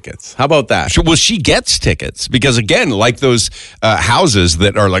some tickets. How about that? Well, she gets tickets because, again, like those houses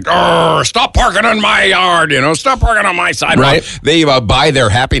that are like, stop parking on my yard, stop parking on my sidewalk. Right. They buy their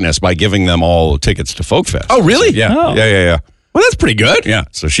happiness by giving them all tickets to Folk Fest. Oh, really? So, yeah. Oh. Yeah. Well, that's pretty good. Yeah,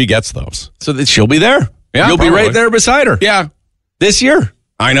 so she gets those. So that she'll be there. Yeah, You'll be right there beside her. Yeah. This year.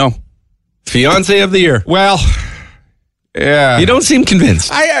 I know. Fiance of the year. Well, yeah. You don't seem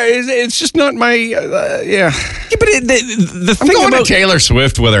convinced. It's just not my, yeah. But the thing I'm going about to Taylor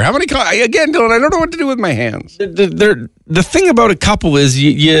Swift with her. How many, again, Dylan, I don't know what to do with my hands. The thing about a couple is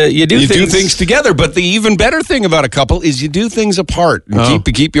you do things together, but the even better thing about a couple is you do things apart and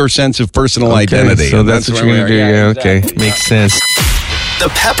keep your sense of personal identity. So that's what you're going to do. Yeah, okay. Makes sense. The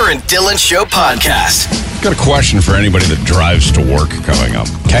Pepper and Dylan Show podcast. Got a question for anybody that drives to work coming up.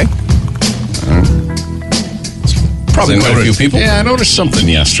 Okay. Probably quite a few people. Yeah, I noticed something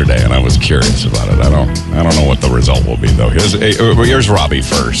yesterday, and I was curious about it. I don't know what the result will be, though. Here's Robbie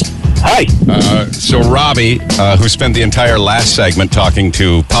first. Hi. So Robbie, who spent the entire last segment talking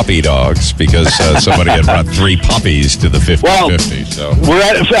to puppy dogs because somebody had brought 3 puppies to the 50-50. So we're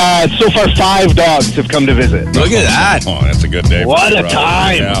at so far 5 dogs have come to visit. Look at that. Oh, that's a good day. What a Robbie.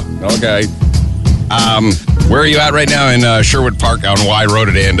 time. Yeah. Okay. Where are you at right now in Sherwood Park on Y Road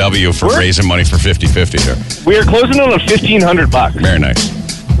at A&W for raising money for 50-50 here? We are closing on $1,500. Very nice.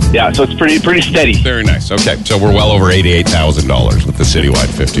 Yeah, so it's pretty steady. Very nice. Okay, so we're well over $88,000 with the Citywide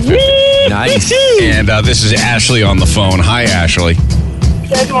 50-50. Nice. And this is Ashley on the phone. Hi, Ashley.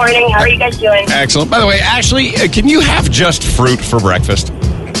 Good morning. How are you guys doing? Excellent. By the way, Ashley, can you have just fruit for breakfast?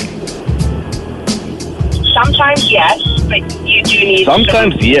 Sometimes yes, but you do need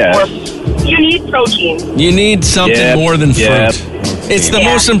you need protein. You need something more than fruit. It's the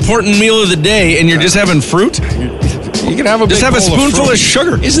most important meal of the day, and you're just having fruit? You can have a spoonful of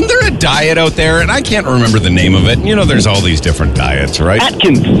sugar. Isn't there a diet out there? And I can't remember the name of it. There's all these different diets, right?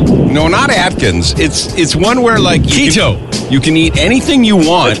 Atkins. No, not Atkins. It's one where like keto. You can eat anything you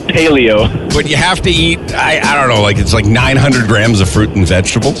want. It's paleo. But you have to eat, I don't know, it's like 900 grams of fruit and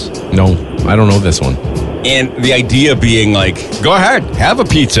vegetables. No, I don't know this one. And the idea being go ahead, have a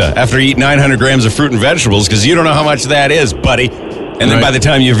pizza after you eat 900 grams of fruit and vegetables because you don't know how much that is, buddy. And then by the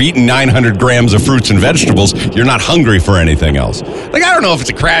time you've eaten 900 grams of fruits and vegetables, you're not hungry for anything else. I don't know if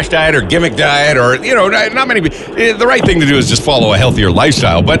it's a crash diet or gimmick diet or, not many. The right thing to do is just follow a healthier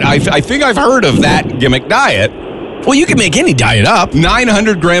lifestyle. But I think I've heard of that gimmick diet. Well, you can make any diet up.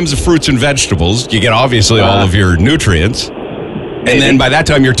 900 grams of fruits and vegetables. You get obviously all of your nutrients. And then by that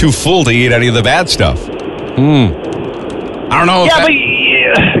time, you're too full to eat any of the bad stuff. I don't know. But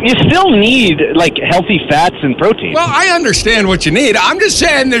you still need healthy fats and protein. Well, I understand what you need. I'm just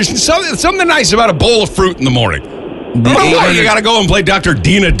saying there's something nice about a bowl of fruit in the morning. You got to go and play Dr.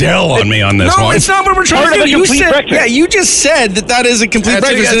 Dina Dell on me on this one. No, it's not what we're trying to do. You just said that is a complete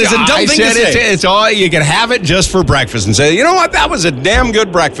breakfast, and it's a dumb thing to say. It's all you can have it just for breakfast and say, you know what, that was a damn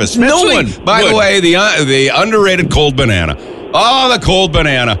good breakfast. No one. By the way, the underrated cold banana. Oh, the cold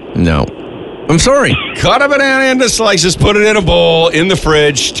banana. No. I'm sorry. Cut a banana into slices, put it in a bowl, in the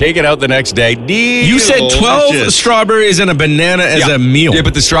fridge, take it out the next day. You said 12 strawberries and a banana as a meal. Yeah,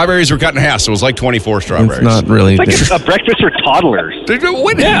 but the strawberries were cut in half, so it was like 24 strawberries. It's not really. It's like a breakfast for toddlers.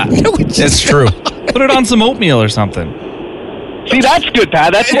 Yeah. That's true. Put it on some oatmeal or something. See, that's good,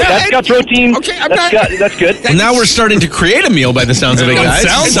 Pat. That's got protein. Okay, that's good. Well, now we're starting to create a meal by the sounds of it, guys.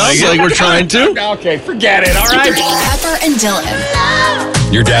 Sounds like we're trying to. Okay, forget it. All right. Pepper and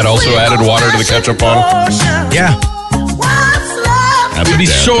Dylan. Your dad also added water to the ketchup bottle? Yeah. He'd be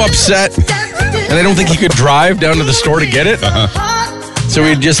so upset, and I don't think he could drive down to the store to get it. So he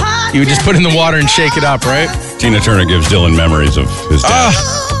would just put in the water and shake it up, right? Tina Turner gives Dylan memories of his dad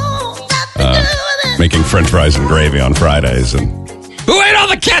making French fries and gravy on Fridays. And who ate all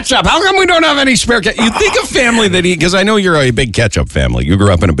the ketchup? How come we don't have any spare ketchup? You think a family that because I know you're a big ketchup family. You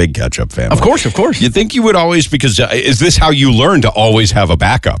grew up in a big ketchup family. Of course. You think you would always, because is this how you learned to always have a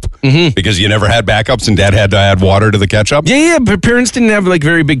backup? Mm-hmm. Because you never had backups and dad had to add water to the ketchup? Yeah, but parents didn't have like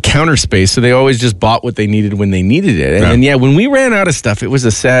very big counter space, so they always just bought what they needed when they needed it. And then, when we ran out of stuff, it was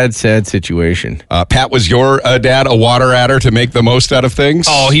a sad, sad situation. Pat, was your dad a water adder to make the most out of things?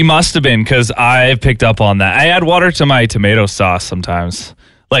 Oh, he must have been, because I picked up on that. I add water to my tomato sauce sometimes.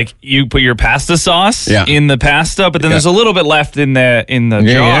 Like, you put your pasta sauce in the pasta, but then there's a little bit left in the jar.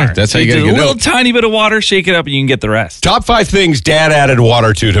 Yeah, that's how you get a little tiny bit of water, shake it up, and you can get the rest. Top 5 things Dad added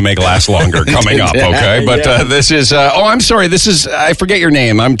water to make last longer coming up, okay? But this is, I'm sorry, this is, I forget your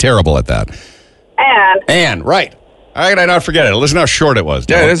name. I'm terrible at that. Anne, right. How could I not forget it? Listen how short it was.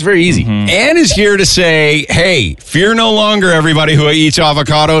 Yeah, that's very easy. Mm-hmm. Anne is here to say, hey, fear no longer, everybody who eats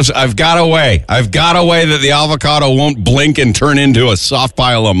avocados. I've got a way. That the avocado won't blink and turn into a soft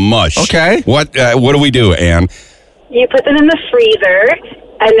pile of mush. Okay. What do we do, Anne? You put them in the freezer,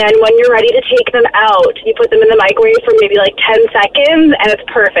 and then when you're ready to take them out, you put them in the microwave for maybe like 10 seconds, and it's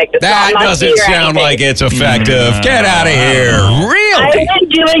perfect. It's that doesn't sound like it's effective. Get out of here. Really? I've been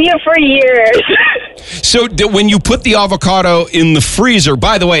doing it for years. So when you put the avocado in the freezer,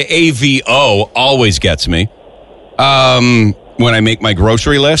 by the way, AVO always gets me when I make my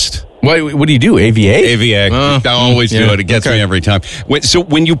grocery list. What do you do, AVA? AVA. I always do it. It gets me every time. So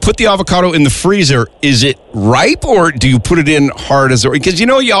when you put the avocado in the freezer, is it ripe or do you put it in hard as... Because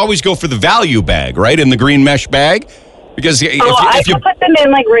you always go for the value bag, right? In the green mesh bag? Because if you put them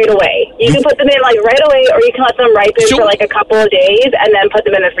in like right away. You can put them in like right away, or you can let them ripen for like a couple of days and then put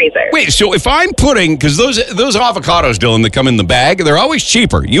them in the freezer. Wait, so if I'm putting, because those avocados, Dylan, that come in the bag, they're always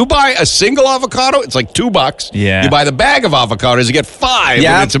cheaper. You buy a single avocado, it's like $2. Yeah. You buy the bag of avocados, you get 5,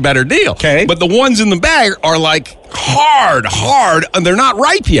 and it's a better deal. Okay. But the ones in the bag are like hard, and they're not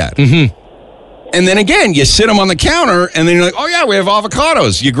ripe yet. Mm-hmm. And then again, you sit them on the counter, and then you're like, oh, yeah, we have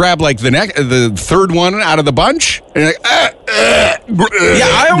avocados. You grab like the third one out of the bunch, and you're like,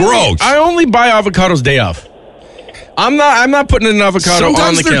 gross. I only buy avocados day of. I'm not putting an avocado on the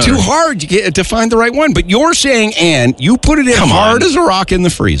counter. Sometimes they're too hard to find the right one. But you're saying, Ann, you put it in hard as a rock in the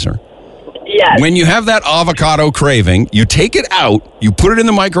freezer. Yes. When you have that avocado craving, you take it out, you put it in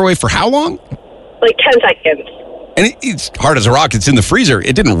the microwave for how long? Like 10 seconds. And it's hard as a rock. It's in the freezer.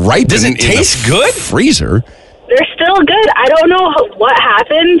 It didn't ripen. Does it taste good? Freezer. They're still good. I don't know what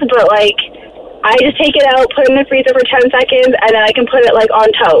happens, but like I just take it out, put it in the freezer for 10 seconds, and then I can put it like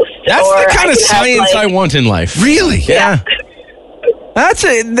on toast. That's the kind of science I want in life. Really? Yeah. That's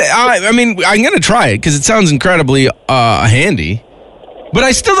it. I mean, I'm going to try it because it sounds incredibly handy, but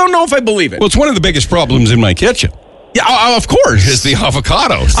I still don't know if I believe it. Well, it's one of the biggest problems in my kitchen. Yeah, of course. Is the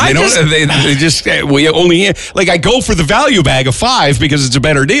avocados. We only, like, I go for the value bag of 5 because it's a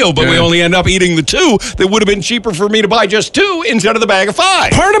better deal, but we only end up eating the 2 that would have been cheaper for me to buy just 2 instead of the bag of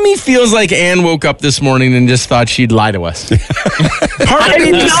 5. Part of me feels like Anne woke up this morning and just thought she'd lie to us. Part of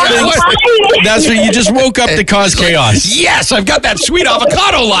me just thinks that's what you just woke up to cause chaos. Yes, I've got that sweet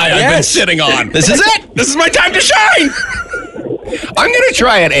avocado lie I've been sitting on. This is it. This is my time to shine. I'm going to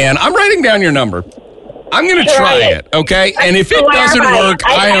try it, Anne. I'm writing down your number. I'm going to try it, okay? And if it doesn't work,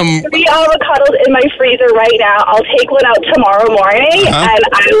 I have 3 avocados in my freezer right now. I'll take one out tomorrow morning, and I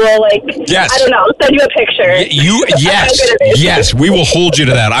will, I don't know, send you a picture. Yes, we will hold you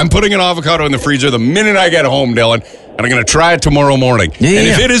to that. I'm putting an avocado in the freezer the minute I get home, Dylan, and I'm going to try it tomorrow morning. And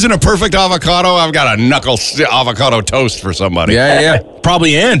if it isn't a perfect avocado, I've got a knuckle avocado toast for somebody. Yeah.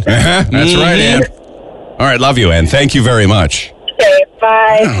 Probably Ann. That's right, Ann. All right, love you, Ann. Thank you very much. Okay,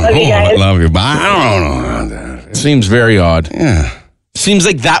 bye. Love you guys. Love you. Bye. I don't know. Seems very odd. Yeah. Seems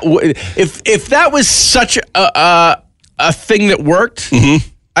like that. If that was such a thing that worked,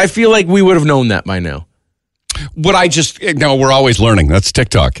 I feel like we would have known that by now. We're always learning. That's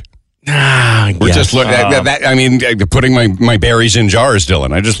TikTok. We're just looking at that. I mean, putting my berries in jars,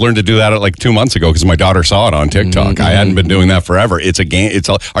 Dylan. I just learned to do that like 2 months ago because my daughter saw it on TikTok. I hadn't been doing that forever. It's a game.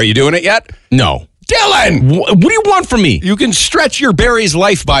 Are you doing it yet? No. Dylan! What do you want from me? You can stretch your berries'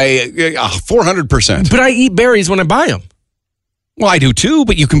 life by 400%. But I eat berries when I buy them. Well, I do too,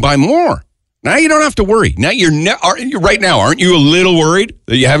 but you can buy more. Now you don't have to worry. Now right now, aren't you a little worried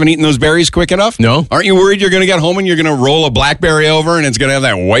that you haven't eaten those berries quick enough? No. Aren't you worried you're going to get home and you're going to roll a blackberry over and it's going to have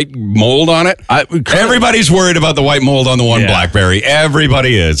that white mold on it? Everybody's worried about the white mold on the one blackberry.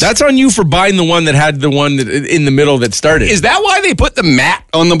 Everybody is. That's on you for buying the one that had the one in the middle that started. Is that why they put the mat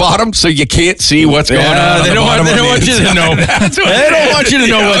on the bottom so you can't see what's going on? They don't want you to know. They don't want you to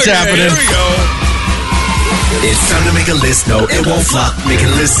know what's happening. Here we go. It's time to make a list, no, it won't flop.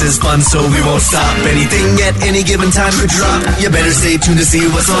 Making lists is fun, so we won't stop. Anything at any given time could drop. You better stay tuned to see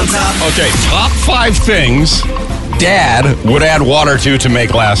what's on top. Okay, top 5 things Dad would add water to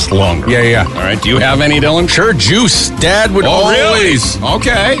make last longer. Yeah. All right, do you have any, Dylan? Sure, juice. Dad would always. Really?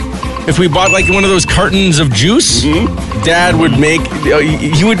 Okay. If we bought like one of those cartons of juice, Dad would make.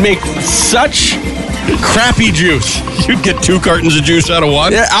 He would make such crappy juice. You'd get 2 cartons of juice out of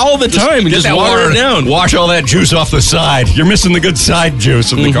one? Yeah, all the time. Just water it down. Wash all that juice off the side. You're missing the good side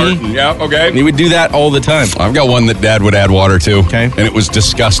juice in the carton. Yeah, okay. He would do that all the time. I've got one that Dad would add water to. Okay. And it was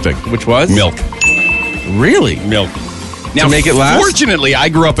disgusting. Which was? Milk. Really? Milk. Now, to make it last? Fortunately, I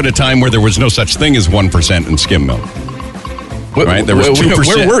grew up at a time where there was no such thing as 1% in skim milk. Right? There was 2%.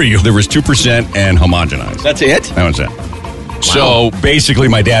 Where were you? There was 2% and homogenized. That's it? That was it. Wow. So basically,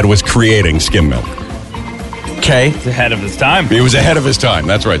 my dad was creating skim milk. Okay. It's ahead of his time. He was ahead of his time.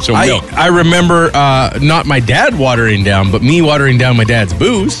 That's right. So milk. I remember not my dad watering down, but me watering down my dad's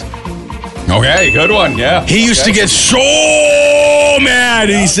booze. Okay, good one. Yeah. He used to get so mad.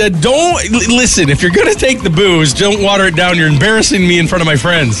 He said, listen, if you're going to take the booze, don't water it down. You're embarrassing me in front of my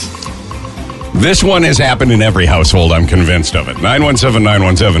friends. This one has happened in every household. I'm convinced of it.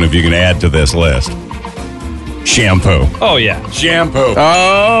 917-917 if you can add to this list. Shampoo. Oh, yeah. Shampoo.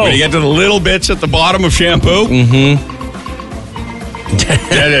 Oh. When you get to the little bits at the bottom of shampoo.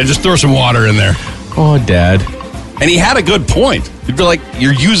 Yeah, just throw some water in there. Oh, Dad. And he had a good point. You'd be like,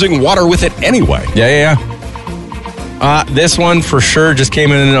 you're using water with it anyway. Yeah. This one for sure just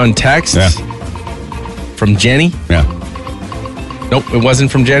came in on text. Yeah. From Jenny. Yeah. Nope, it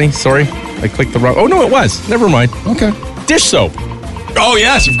wasn't from Jenny. Sorry. I clicked the wrong. Oh, no, it was. Never mind. Okay. Dish soap. Oh,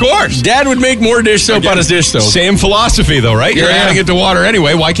 yes, of course. Dad would make more dish soap out of dish soap. Same philosophy, though, right? You're adding it to water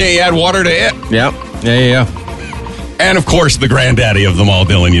anyway. Why can't you add water to it? Yeah. And, of course, the granddaddy of them all,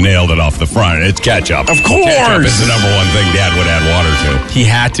 Dylan, you nailed it off the front. It's ketchup. Of course. Ketchup is the number one thing Dad would add water to. He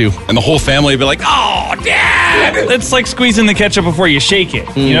had to. And the whole family would be like, oh, Dad! It's like squeezing the ketchup before you shake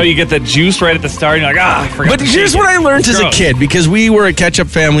it. You know, you get the juice right at the start, and you're like, I forgot But here's what I learned as a kid, because we were a ketchup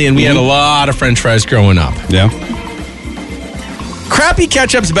family, and we had a lot of French fries growing up. Yeah. Crappy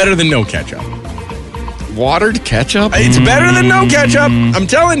ketchup's better than no ketchup. Watered ketchup? It's better than no ketchup. I'm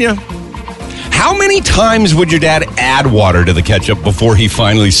telling you. How many times would your dad add water to the ketchup before he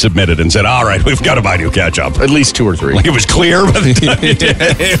finally submitted and said, all right, we've got to buy new ketchup? At least 2 or 3. Like it was clear by the time he did.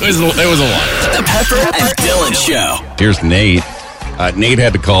 It was a lot. The Pepper and Dylan Show. Here's Nate. Nate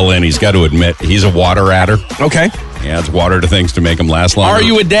had to call in. He's got to admit, he's a water adder. Okay. He adds water to things to make them last longer. Are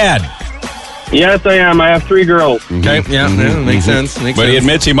you a dad? Yes, I am. I have 3 girls. Okay, makes sense. But he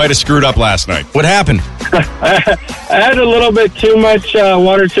admits he might have screwed up last night. What happened? I had a little bit too much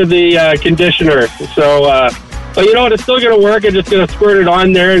water to the conditioner. So, but you know what? It's still going to work. I'm just going to squirt it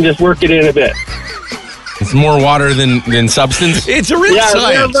on there and just work it in a bit. It's more water than substance? It's a real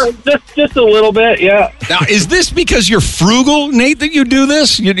science. Just a little bit, yeah. Now, is this because you're frugal, Nate, that you do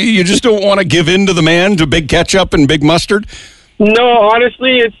this? You just don't want to give in to the man, to big ketchup and big mustard? No,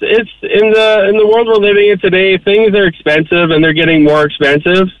 honestly, it's in the world we're living in today, things are expensive and they're getting more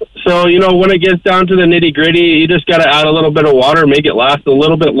expensive. So, you know, when it gets down to the nitty gritty, you just got to add a little bit of water, make it last a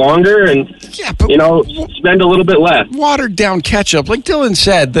little bit longer, and you know, spend a little bit less. Watered down ketchup, like Dylan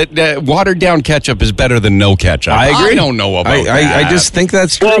said, that watered down ketchup is better tan no ketchup. I agree. I don't know about that. I just think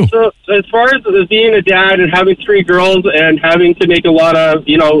that's true. Well, so as far as being a dad and having 3 girls and having to make a lot of,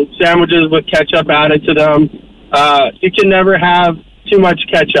 you know, sandwiches with ketchup added to them, you can never have too much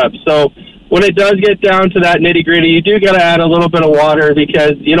ketchup. So when it does get down to that nitty gritty, you do got to add a little bit of water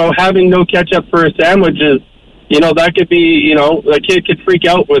because, you know, having no ketchup for a sandwich is, you know, that could be, you know, a kid could freak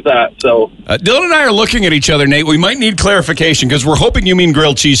out with that. So Dylan and I are looking at each other, Nate. We might need clarification because we're hoping you mean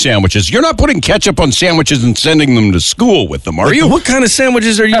grilled cheese sandwiches. You're not putting ketchup on sandwiches and sending them to school with them, are you? What kind of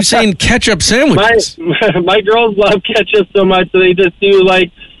sandwiches are you saying ketchup sandwiches? My girls love ketchup so much, so they just do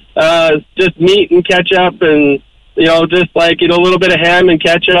like just meat and ketchup and just like, a little bit of ham and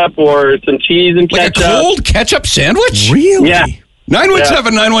ketchup or some cheese and Like ketchup. a cold ketchup sandwich? Really? Yeah.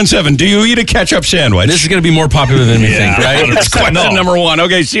 917-917. Do you eat a ketchup sandwich? This is going to be more popular than we think, right? That's question number one.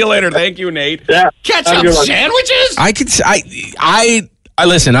 Okay, see you later. Thank you, Nate. Yeah. Ketchup sandwiches? I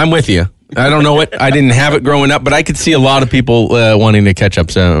listen, I'm with you. I don't know it. I didn't have it growing up, but I could see a lot of people wanting a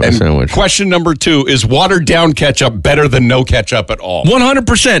ketchup sandwich. Question number two, is watered down ketchup better than no ketchup at all?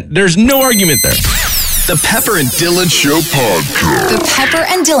 100%. There's no argument there. The Pepper and Dylan Show Podcast. The Pepper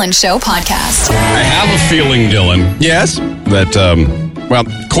and Dylan Show Podcast. I have a feeling, Dylan. Yes? That,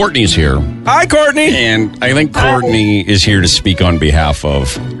 Courtney's here. Hi, Courtney. And I think Courtney is here to speak on behalf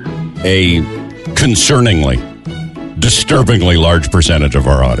of a concerningly, disturbingly large percentage of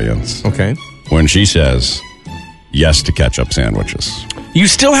our audience. Okay. When she says yes to ketchup sandwiches. You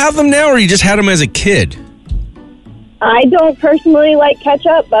still have them now, or you just had them as a kid? I don't personally like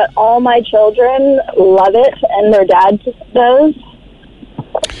ketchup, but all my children love it, and their dad does.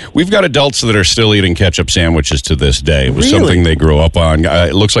 We've got adults that are still eating ketchup sandwiches to this day. It was Really? something they grew up on.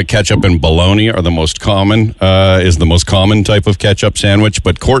 It looks like ketchup and bologna are the most common, is the most common type of ketchup sandwich,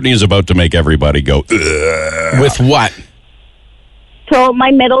 but Courtney is about to make everybody go, ugh. With what? So my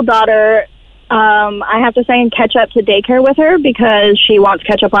middle daughter, I have to send ketchup to daycare with her because she wants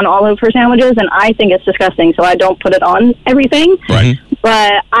ketchup on all of her sandwiches, and I think it's disgusting, so I don't put it on everything. Right.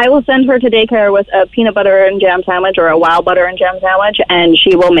 But I will send her to daycare with a peanut butter and jam sandwich or a wild butter and jam sandwich, and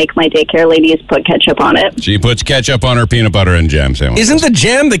she will make my daycare ladies put ketchup on it. She puts ketchup on her peanut butter and jam sandwich. Isn't the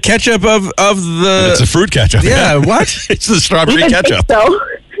jam the ketchup of the... It's a fruit ketchup. Yeah, what? It's the strawberry I think ketchup. so.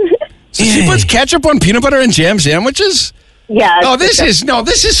 So she puts ketchup on peanut butter and jam sandwiches? Yeah. Oh, this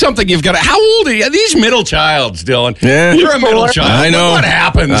is something you've got to... How old are you? These middle childs, Dylan. Yeah. You're a middle 4. child. I know. What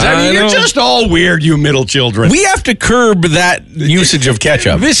happens? I mean, I you're know. just all weird, you middle children. We have to curb that usage of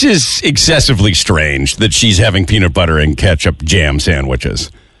ketchup. This is excessively strange that she's having peanut butter and ketchup jam sandwiches.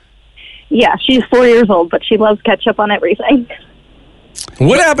 Yeah, she's 4 years old, but she loves ketchup on everything.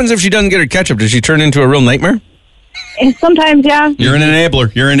 What happens if she doesn't get her ketchup? Does she turn into a real nightmare? And sometimes, yeah. You're an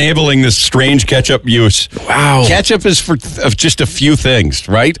enabler. You're enabling this strange ketchup use. Wow. Ketchup is for of just a few things,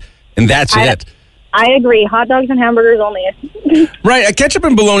 right? And that's it. I agree. Hot dogs and hamburgers only. Right, a ketchup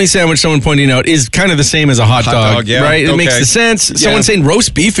and bologna sandwich, someone pointing out, is kind of the same as a hot dog, yeah. right? It Okay. makes the sense. Yeah. Someone saying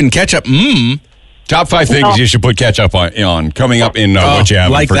roast beef and ketchup, Top 5 things you should put ketchup on coming up in what you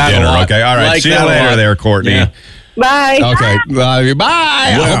have like for that a dinner. lot. Okay, all right. Like See you that a later lot. there, Courtney. Yeah. Bye. Okay. Bye.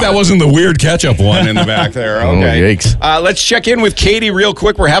 I hope that wasn't the weird ketchup one in the back there. Okay. Oh, yikes. Let's check in with Katie real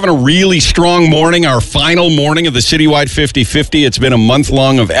quick. We're having a really strong morning, our final morning of the Citywide 50-50. It's been a month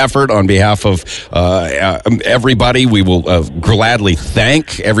long of effort on behalf of everybody. We will gladly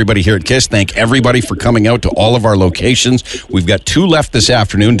thank everybody here at KISS. Thank everybody for coming out to all of our locations. We've got 2 left this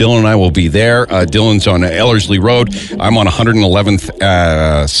afternoon. Dylan and I will be there. Dylan's on Ellerslie Road. I'm on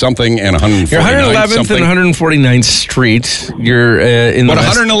 111th something and 149th You're 111th something. and 149th Street. You're in What, the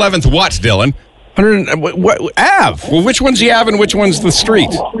 111th what, Dylan? 100, what Ave? Well, which one's the Ave and which one's the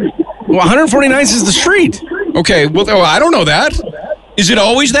street? Well, 149th is the street. Okay, well, I don't know that. Is it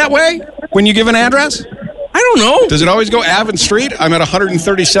always that way when you give an address? I don't know. Does it always go Ave and Street? I'm at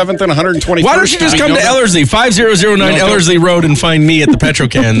 137th and 121st. Why don't you just come to Ellerslie, 5009 Ellerslie Road, and find me at the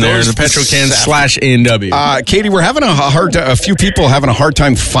Petrocan there, the Petrocan / A&W. Katie, we're having a few people having a hard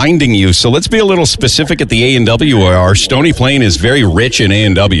time finding you, so let's be a little specific at the A&W. Our Stony Plain is very rich in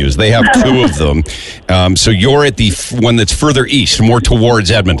A&Ws. They have 2 of them. So you're at the one that's further east, more towards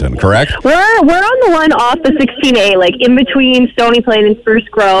Edmonton, correct? We're on the one off the 16A, like in between Stony Plain and Spruce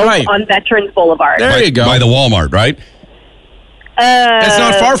Grove on Veterans Boulevard. There you go. By the Walmart, right? It's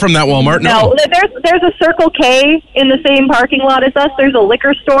not far from that Walmart, no. There's a Circle K in the same parking lot as us. There's a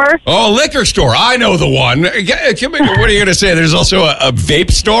liquor store. Oh, liquor store. I know the one. What are you going to say? There's also a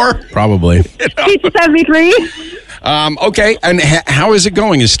vape store? Probably. Pizza 73. Okay, and how is it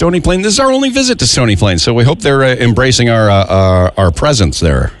going? Is Stony Plain? This is our only visit to Stony Plain, so we hope they're embracing our presence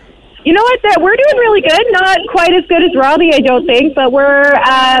there. You know what? We're doing really good. Not quite as good as Robbie, I don't think, but we're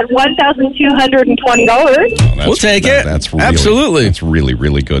at $1,220. We'll take it. That's really, absolutely. That's really,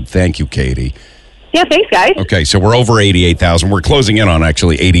 really good. Thank you, Katie. Yeah, thanks, guys. Okay, so we're over $88,000. We're closing in on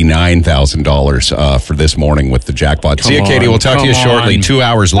actually $89,000 for this morning with the jackpot. See you, Katie. We'll talk to you shortly. 2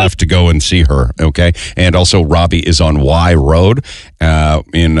 hours left to go and see her. Okay, and also Robbie is on Y Road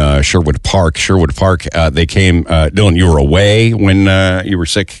in Sherwood Park. They came. Dylan, you were away when you were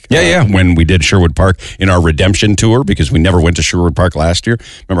sick. Yeah. When we did Sherwood Park in our redemption tour because we never went to Sherwood Park last year.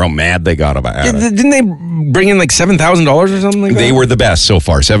 Remember how mad they got about it? Didn't they bring in like $7,000 or something like that? They were the best so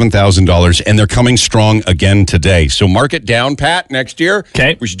far, $7,000, and they're coming strong again today. So mark it down, Pat, next year.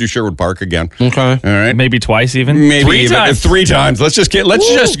 Okay. We should do Sherwood Park again. Okay. All right. Maybe twice even. Maybe three times. Let's just get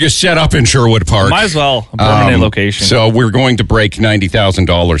set up in Sherwood Park. Might as well. A permanent location. So we're going to break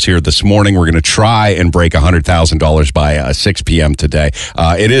 $90,000 here this morning. We're going to try and break $100,000 by 6 p.m. today.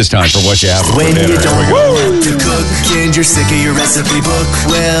 It is time for What You Have for When Dinner. you don't want to cook and you're sick of your recipe book,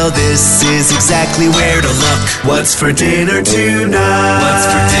 well, this is exactly where to look. What's for dinner tonight? What's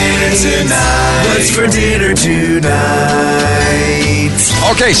for dinner tonight? What's for dinner tonight?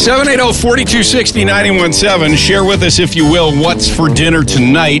 Okay, 780-4260-917. Share with us, if you will, what's for dinner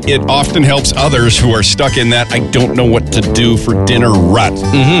tonight. It often helps others who are stuck in that I don't know what to do for dinner rut.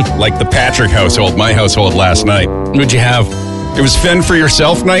 Mm-hmm. Like the Patrick household, my household last night. What'd you have? It was fend for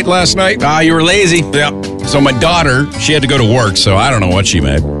yourself night last night. You were lazy. Yeah. So my daughter, she had to go to work, so I don't know what she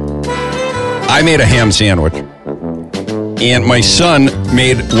made. I made a ham sandwich. And my son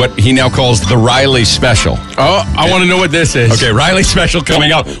made what he now calls the Riley Special. Oh, I want to know what this is. Okay, Riley Special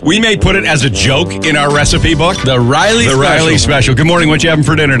coming up. We may put it as a joke in our recipe book. The Riley Special. Good morning. What you having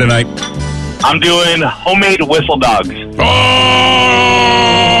for dinner tonight? I'm doing homemade whistle dogs.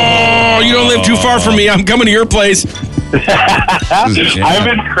 Oh, you don't live too far from me. I'm coming to your place. I've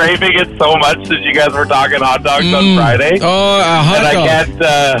been craving it so much since you guys were talking hot dogs on Friday. Hot dog.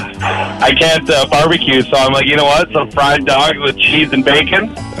 I can't barbecue, so I'm like, you know what? Some fried dogs with cheese and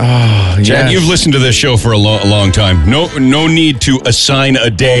bacon. Oh, Chad, you've listened to this show for a long time. No need to assign a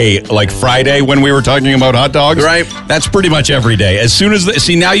day like Friday when we were talking about hot dogs. Right. That's pretty much every day. As soon as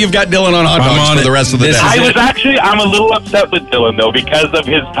now you've got Dylan on hot dogs for the rest of the day. I'm a little upset with Dylan though because of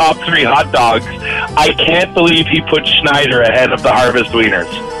his top 3 hot dogs. I can't believe he put Schneider ahead of the Harvest Wieners.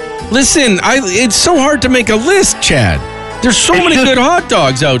 Listen, it's so hard to make a list, Chad. There's so many good hot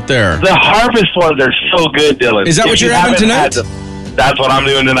dogs out there. The Harvest ones are so good, Dylan. Is that what you're having tonight? That's what I'm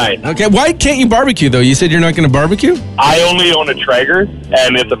doing tonight. Okay, why can't you barbecue, though? You said you're not going to barbecue? I only own a Traeger,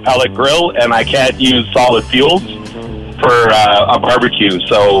 and it's a pellet grill, and I can't use solid fuels for a barbecue,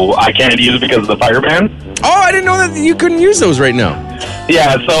 so I can't use it because of the fire ban. Oh, I didn't know that you couldn't use those right now.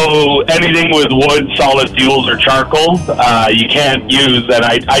 Yeah, so anything with wood, solid fuels, or charcoal, you can't use, and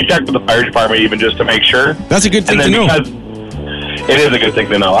I checked with the fire department even just to make sure. That's a good thing to know. It is a good thing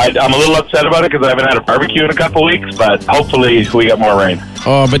to know. I'm a little upset about it because I haven't had a barbecue in a couple weeks, but hopefully we get more rain.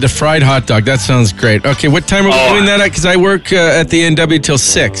 Oh, but the fried hot dog, that sounds great. Okay, what time are we doing that at? Because I work at the NW till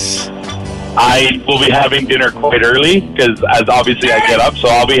 6. I will be having dinner quite early because as obviously I get up, so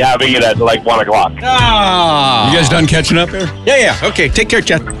I'll be having it at like 1 o'clock. Ah! You guys done catching up there? Yeah. Okay, take care,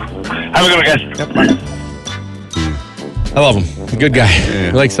 Chad. Have a good one, guys. Yep, bye. I love him. Good guy. Yeah.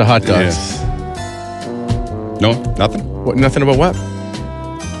 He likes the hot dogs. Yeah. No, nothing? What? Nothing about what?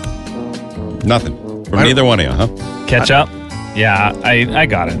 Nothing. From neither one of you, huh? Ketchup? Yeah, I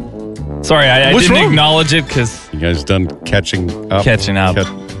got it. Sorry, I didn't acknowledge it because... You guys done catching up? Catching up.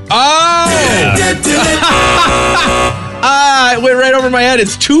 Oh! Yeah. It went right over my head.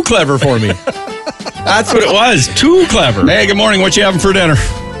 It's too clever for me. That's what it was. Too clever. Hey, good morning. What you having for dinner?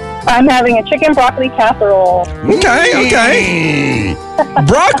 I'm having a chicken broccoli casserole. Okay.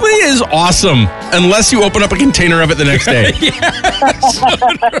 Broccoli is awesome unless you open up a container of it the next day. It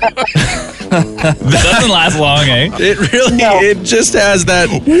doesn't last long, eh? It really, it just has that.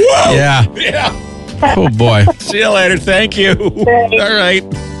 Whoa! Yeah. Oh, boy. See you later. Thank you. All right.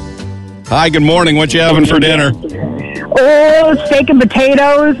 Hi, good morning. What you having for dinner? Oh, steak and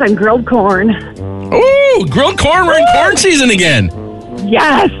potatoes and grilled corn. Oh, grilled corn. We're in corn season again.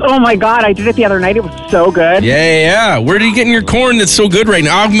 Yes. Oh, my God. I did it the other night. It was so good. Yeah. Where are you getting your corn that's so good right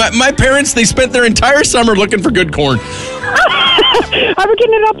now? My parents, they spent their entire summer looking for good corn. I've been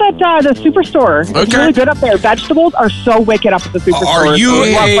getting it up at the superstore. It's really good up there. Vegetables are so wicked up at the superstore. Are you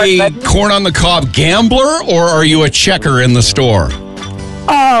a corn on the cob gambler or are you a checker in the store?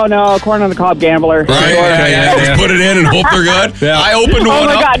 Oh, no, corn on the cob gambler. Right, yeah. Just put it in and hope they're good. Yeah. I opened one up. Oh,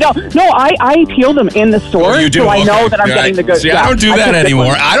 my God, no, I peel them in the store, you do? so I know that I'm getting the good. See, I don't do that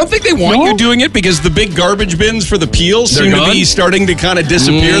anymore. I don't think they want you doing it because the big garbage bins for the peels seem to be starting to kind of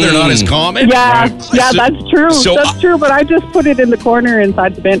disappear. They're not as common. Yeah, that's true. That's true, but I just put it in the corner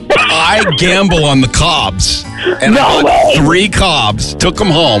inside the bin. I gamble on the cobs. And I bought 3 cobs, took them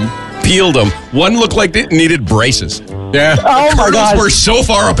home, peeled them. One looked like it needed braces. Yeah. Oh, the kernels were so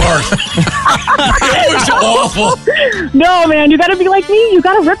far apart. It was awful. No, man, you got to be like me. You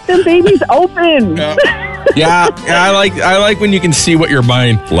got to rip them babies open. Yeah, I like when you can see what you're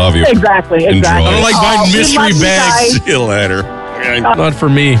buying. Love you. Exactly. Enjoy. I don't like buying mystery bags. See you later. Not for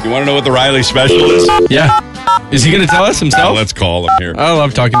me. You want to know what the Riley Special is? Yeah. Is he going to tell us himself? Let's call him here. I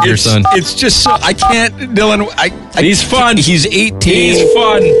love talking to your son. It's just so, I can't, Dylan. He's fun. He's 18. He's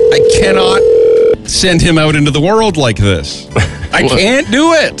fun. I cannot can't send him out into the world like this. I can't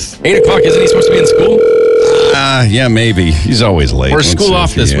do it. 8 o'clock, isn't he supposed to be in school? Yeah, maybe. He's always late. Or school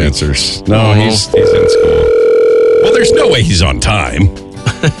off this week? Answers. No, he's in school. Well, there's no way he's on time.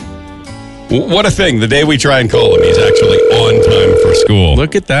 What a thing. The day we try and call him, he's actually on time for school.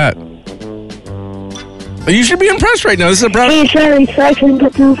 Look at that. You should be impressed right now. This is a Please, sorry, I couldn't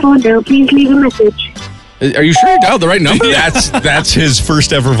get to the phone now. Please leave a message. Are you sure you dialed the right number? That's his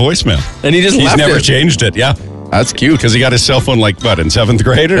first ever voicemail. And he's never changed it. Yeah. That's cute. Because he got his cell phone in 7th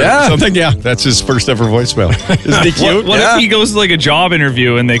grade or something? Yeah, that's his first ever voicemail. Isn't he cute? What if he goes to a job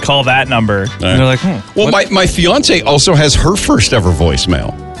interview and they call that number? And they're like, Well, my fiance also has her first ever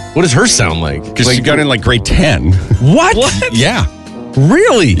voicemail. What does hers sound like? Because she got in grade 10. What? Yeah.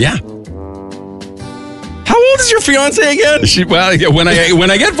 Really? Yeah. How old is your fiance again? When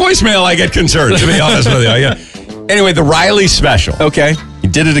I get voicemail, I get concerned, to be honest with you. Yeah. Anyway, the Riley special. Okay. He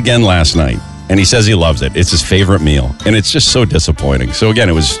did it again last night. And he says he loves it. It's his favorite meal. And it's just so disappointing. So again,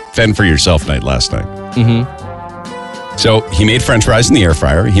 it was fend for yourself night last night. Mm-hmm. So he made French fries in the air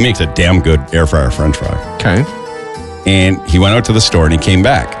fryer. He makes a damn good air fryer French fry. Okay. And he went out to the store and he came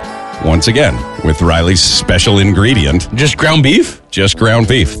back once again with Riley's special ingredient. Just ground beef? Just ground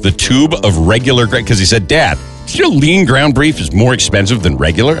beef. The tube of regular, because he said, Dad, did you know lean ground beef is more expensive than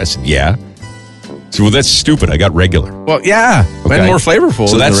regular? I said, yeah. So, well, that's stupid. I got regular. Well, yeah. Okay. And more flavorful.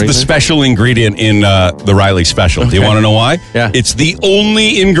 So that's the special ingredient in the Riley special. Do you want to know why? Yeah. It's the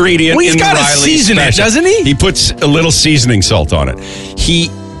only ingredient in the Riley special. He's got to season it, doesn't he? He puts a little seasoning salt on it. He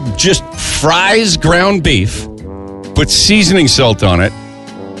just fries ground beef, puts seasoning salt on it,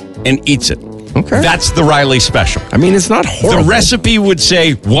 and eats it. Okay. That's the Riley special. I mean, it's not horrible. The recipe would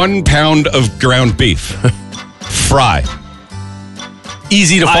say 1 pound of ground beef. Fry.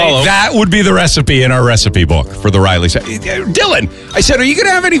 Easy to follow. That would be the recipe in our recipe book for the Riley. Dylan, I said, are you going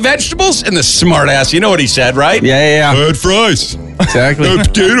to have any vegetables? And the smart ass, you know what he said, right? Yeah. I had fries. Exactly. I had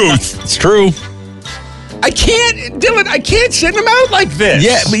potatoes. It's true. I can't send him out like this.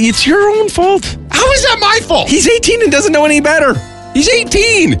 Yeah, but it's your own fault. How is that my fault? He's 18 and doesn't know any better. He's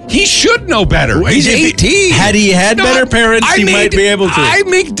 18. He should know better. He's 18. Had he had better parents, he might be able to. I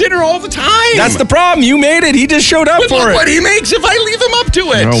make dinner all the time. That's the problem. You made it. He just showed up for it. What he makes if I leave him up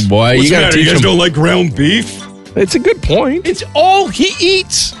to it. Oh, boy. You guys don't like ground beef? It's a good point. It's all he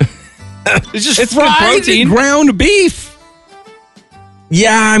eats. It's just fried ground beef.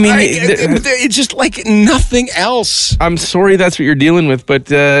 Yeah, I mean... it's just like nothing else. I'm sorry that's what you're dealing with, but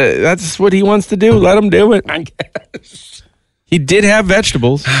that's what he wants to do. Let him do it. I guess. He did have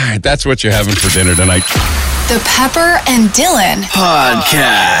vegetables. All right, that's what you're having for dinner tonight. The Pepper and Dylan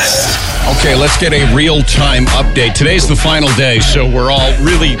Podcast. Okay, let's get a real-time update. Today's the final day, so we're all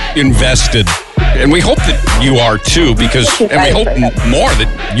really invested. And we hope that you are too, and we hope more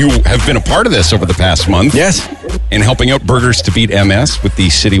that you have been a part of this over the past month. Yes. In helping out Burgers to Beat MS with the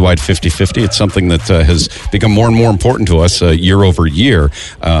Citywide 50/50. It's something that has become more and more important to us year over year.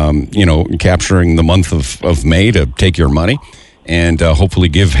 Capturing the month of May to take your money and hopefully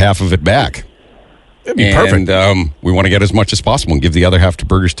give half of it back. That'd be perfect. And we want to get as much as possible and give the other half to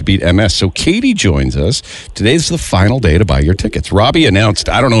Burgers to Beat MS. So Katie joins us. Today's the final day to buy your tickets. Robbie announced,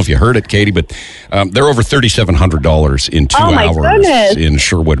 I don't know if you heard it, Katie, but they're over $3,700 in 2 hours in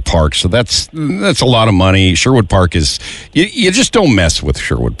Sherwood Park. So that's a lot of money. Sherwood Park is, you just don't mess with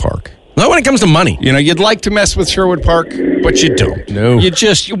Sherwood Park. Not when it comes to money. You know, you'd like to mess with Sherwood Park, but you don't. No.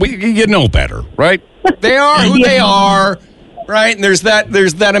 You know better, right? They are who they are. Right, and there's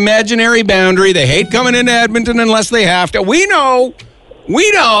that imaginary boundary. They hate coming into Edmonton unless they have to. We know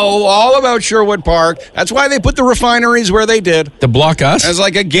all about Sherwood Park. That's why they put the refineries where they did. To block us? As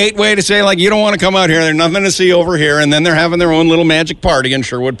like a gateway to say, you don't want to come out here. There's nothing to see over here. And then they're having their own little magic party in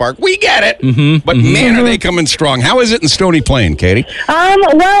Sherwood Park. We get it. Mm-hmm, but man, are they coming strong. How is it in Stony Plain, Katie?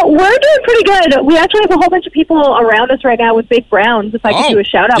 Well, we're doing pretty good. We actually have a whole bunch of people around us right now with Big Browns, if I could do a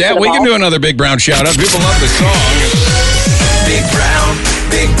shout-out. Yeah, we can do another Big Brown shout-out. People love the song. Big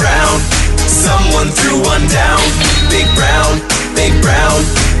Brown, someone threw one down. Big Brown,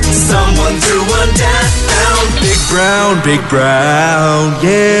 someone threw one down. Big Brown,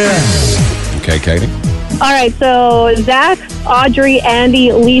 yeah. Okay, Katie. All right, so Zach, Audrey,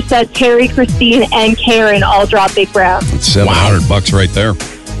 Andy, Lisa, Terry, Christine, and Karen all dropped Big Brown. That's $700 right there.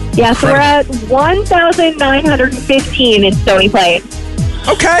 Yeah, so we're at 1,915 in Stony Plain.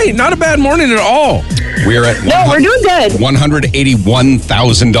 Okay, not a bad morning at all. We're at we're doing good.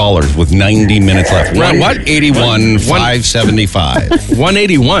 $181,000 with 90 minutes left. What? 81,575.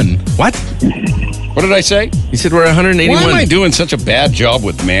 181. What? What did I say? You said we're 181. Why am I doing such a bad job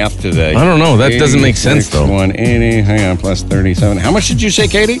with math today? I don't know. That doesn't make sense, though. 180, hang on, plus 37. How much did you say,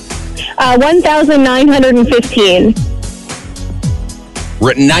 Katie? 1,915.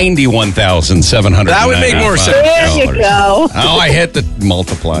 We're at 91,700. That would make more sense. There you go. Oh, I hit the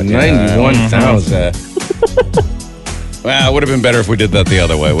multiply. 91,000. Well, it would have been better if we did that the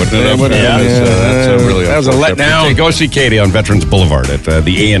other way, wouldn't it? That was a letdown. Hey, go see Katie on Veterans Boulevard at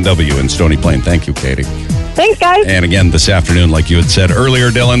the A&W in Stony Plain. Thank you, Katie. Thanks, guys. And again, this afternoon, like you had said earlier,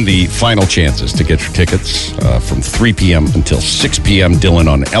 Dylan, the final chances to get your tickets from 3 p.m. until 6 p.m.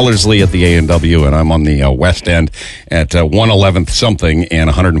 Dylan on Ellerslie at the A&W, and I'm on the West End at 111th something and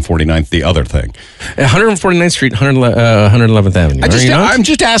 149th the other thing. 149th Street, 111th Avenue. I'm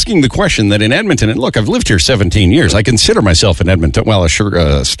just asking the question that in Edmonton, and look, I've lived here 17 years. I consider myself an Edmonton, well, St.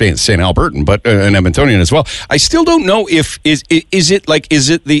 Albertan, but an Edmontonian as well. I still don't know if, is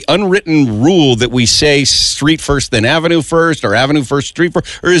it the unwritten rule that we say street first, then avenue first, or avenue first, street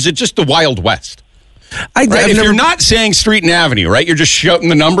first, or is it just the Wild West? If you're not saying street and avenue, right? You're just shouting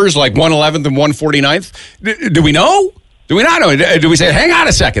the numbers like 111th and 149th. Do we know? Do we not know? Do we say, hang on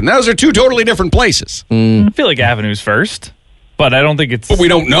a second, those are two totally different places? I feel like avenue's first, but I don't think it's... But we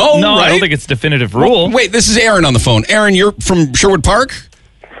don't know, No, right? I don't think it's definitive rule. Well, wait, this is Aaron on the phone. Aaron, you're from Sherwood Park?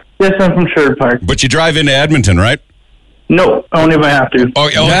 Yes, I'm from Sherwood Park. But you drive into Edmonton, right? No, only if I have to. Oh,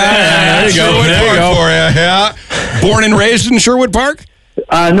 there you go. Sherwood There you Park go. For you, yeah. Born and raised in Sherwood Park?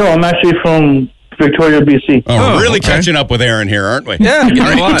 No, I'm actually from Victoria, BC. Oh, we're really catching up with Aaron here, aren't we? Yeah, All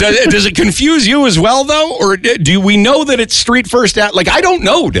right. Does it confuse you as well, though? Or do we know that it's street first? I don't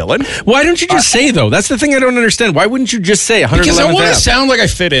know, Dylan. Why don't you just say, though? That's the thing I don't understand. Why wouldn't you just say 111th Because I want to Ave? sound like I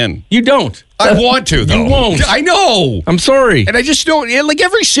fit in. You don't. I want to, though. You won't. I know. I'm sorry. And I just don't, like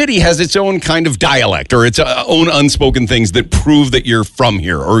every city has its own kind of dialect or its own unspoken things that prove that you're from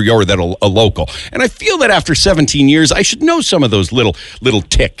here or you're a local. And I feel that after 17 years, I should know some of those little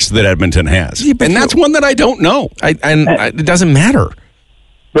ticks that Edmonton has. Yeah, and that's one that I don't know. It doesn't matter.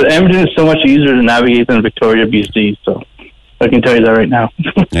 But Edmonton is so much easier to navigate than Victoria, BC, so I can tell you that right now.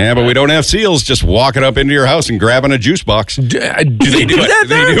 Yeah, but we don't have seals just walking up into your house and grabbing a juice box. Do they do it?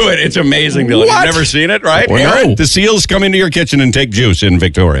 They do it. It's amazing. Dylan. You've never seen it, right? Well, Aaron, no. the seals come into your kitchen and take juice in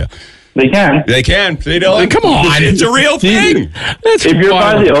Victoria. They can. They can. See, Dylan? Come on. It's a real thing. If you're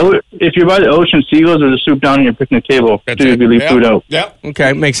by the ocean, seagulls are the soup down on your picnic table. That's If you leave food out. Yeah.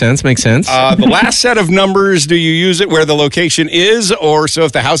 Okay, makes sense. The last set of numbers, do you use it where the location is? Or so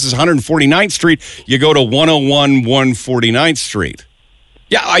if the house is 149th Street, you go to 101 149th Street.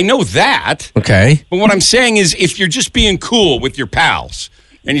 Yeah, I know that. Okay. But what I'm saying is if you're just being cool with your pals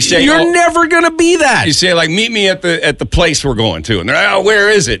and you say... You're never going to be that. You say, like, meet me at the place we're going to. And they're like, where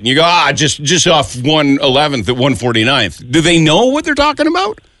is it? And you go, just off 111th at 149th. Do they know what they're talking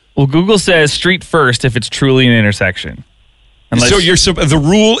about? Well, Google says street first if it's truly an intersection. So the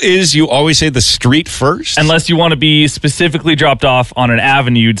rule is you always say the street first? Unless you want to be specifically dropped off on an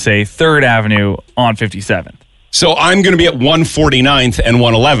avenue, you'd say 3rd Avenue on 57th. So I'm going to be at 149th and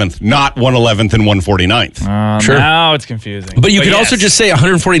 111th, not 111th and 149th. Sure. Now it's confusing. But you could also just say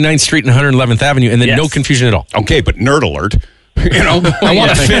 149th Street and 111th Avenue and then no confusion at all. Okay, but nerd alert. I want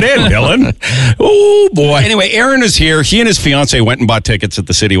to fit in, Dylan. Oh, boy. Anyway, Aaron is here. He and his fiance went and bought tickets at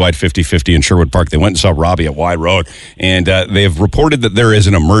the Citywide 50/50 in Sherwood Park. They went and saw Robbie at Wide Road, and they have reported that there is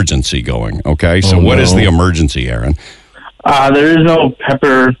an emergency going. Okay, so what is the emergency, Aaron? There is no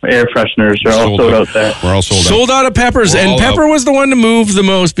pepper air fresheners. They're all sold out there. We're all sold out. Sold out of peppers, and Pepper was the one to move the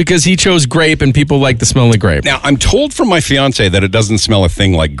most because he chose grape, and people like the smell of grape. Now, I'm told from my fiance that it doesn't smell a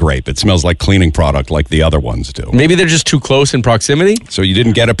thing like grape. It smells like cleaning product like the other ones do. Maybe they're just too close in proximity? So you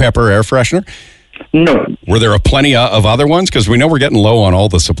didn't get a pepper air freshener? No. Were there plenty of other ones? Because we know we're getting low on all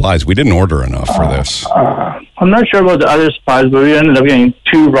the supplies. We didn't order enough for this. I'm not sure about the other supplies, but we ended up getting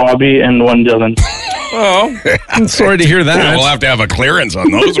 2 Robbie and 1 Dylan. Oh, I'm sorry to hear that. Yeah, we'll have to have a clearance on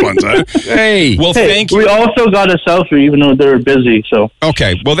those ones, huh? Hey. Well, thank you. We also got a selfie, even though they were busy. So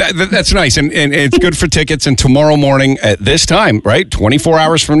okay, well, that's nice, and it's good for tickets. And tomorrow morning at this time, right, 24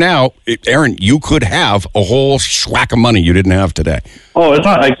 hours from now, Aaron, you could have a whole schwack of money you didn't have today. Oh, it's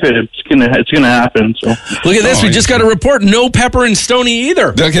not like fit. It's gonna happen. So look at this. We just got a report. No pepper in Stony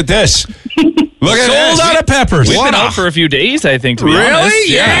either. Look at this. Look at Sold this. out of peppers. We've been out for a few days, I think, to be honest.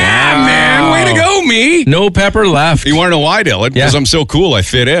 Really? Yeah, man. Way to go, me. No pepper left. You want to know why, Dylan? Because I'm so cool. I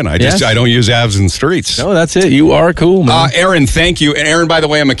fit in. I don't use abs in streets. No, that's it. You are cool, man. Aaron, thank you. And Aaron, by the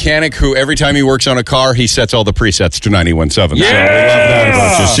way, a mechanic who every time he works on a car, he sets all the presets to 91.7. So we love that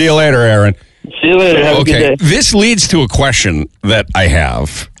about you. See you later, Aaron. See you later. Have a good day. This leads to a question that I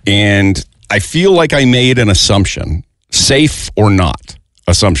have, and I feel like I made an assumption, safe or not,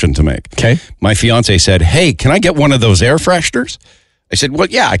 assumption to make. Okay. My fiance said, hey, can I get one of those air fresheners? I said, well,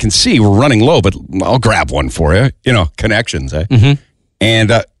 yeah, I can see we're running low, but I'll grab one for you. You know, connections, eh? Mm-hmm.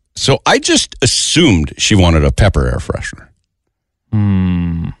 And so I just assumed she wanted a pepper air freshener.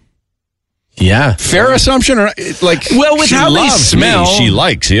 Yeah. Fair assumption? Or like, well, with how they smell. She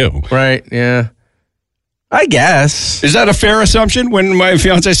likes you. Right, yeah. I guess. Is that a fair assumption when my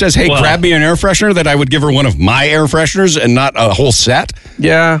fiance says, hey, grab me an air freshener, that I would give her one of my air fresheners and not a whole set?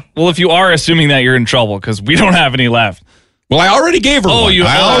 Yeah. Well, if you are assuming that, you're in trouble because we don't have any left. Well, I already gave her one.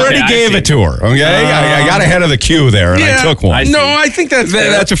 I already gave it to her, okay? I got ahead of the queue there, and I took one. I think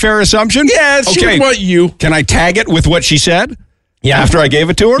that's a fair assumption? Yeah, she would want you. Can I tag it with what she said? Yeah. After I gave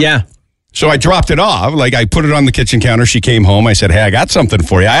it to her? Yeah. So I dropped it off. Like, I put it on the kitchen counter. She came home. I said, hey, I got something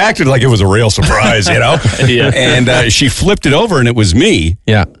for you. I acted like it was a real surprise, you know? Yeah. And she flipped it over, and it was me.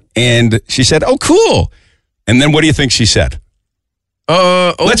 Yeah. And she said, oh, cool. And then what do you think she said?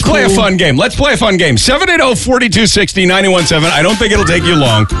 Let's play a fun game. 780-4260-917. I don't think it'll take you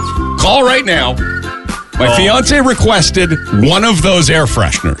long. Call right now. My fiance requested one of those air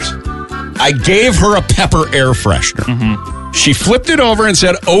fresheners. I gave her a pepper air freshener. Mm-hmm. She flipped it over and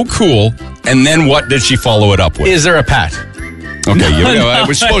said, oh, cool. And then what did she follow it up with? Is there a pat? Okay, it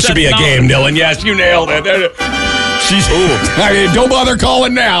was supposed to be a game, Dylan. Yes, you nailed it. Don't bother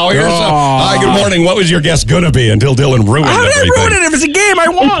calling now. Here's good morning. What was your guess going to be until Dylan ruined How did everything? I ruin it? It was a game. I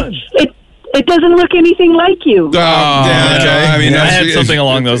won. It doesn't look anything like you. Okay. I mean, I had something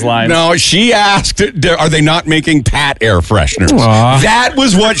along those lines. No, she asked, are they not making Pat air fresheners? That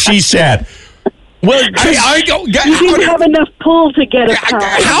was what she said. Well, you didn't have enough pull to get it.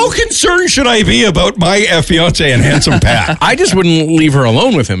 How concerned should I be about my fiance and handsome Pat? I just wouldn't leave her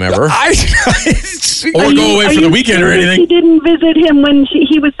alone with him ever. Or go away for the weekend or anything. She didn't visit him when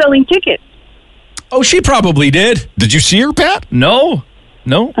he was selling tickets. Oh, she probably did. Did you see her, Pat? No,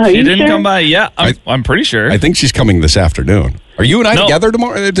 she didn't come by. Yeah, I'm pretty sure. I think she's coming this afternoon. Are you and I together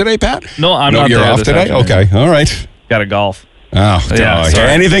today, Pat? No, I'm not. You're there off this today? afternoon. Okay, all right. Got to golf. Oh, yeah,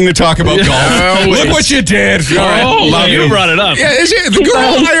 anything to talk about golf. Look what you did. Love you brought it up. Yeah, the girl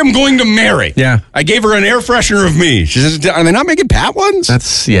I am going to marry. Yeah. I gave her an air freshener of me. She says, are they not making Pat ones?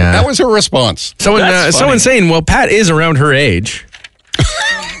 That was her response. Someone's saying, well, Pat is around her age.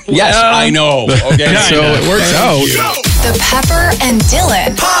 Yes, I know. Okay, so it works out. The Pepper and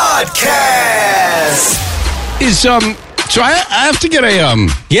Dylan Podcast. So I have to get a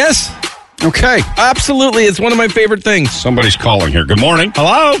Yes. Okay. Absolutely. It's one of my favorite things. Somebody's calling here. Good morning.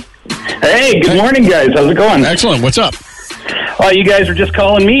 Hello. Hey, good morning, guys. How's it going? Excellent. What's up? Oh, you guys were just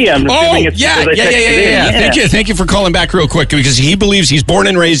calling me. I'm assuming it's because I texted in. Thank you for calling back real quick, because he believes he's born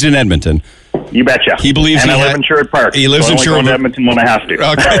and raised in Edmonton. You betcha. He believes I live in Sherwood Park. He lives in Sherwood Park. Edmonton when I have to.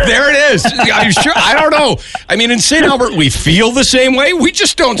 Okay, there it is. Are you sure? I don't know. I mean, in St. Albert, we feel the same way. We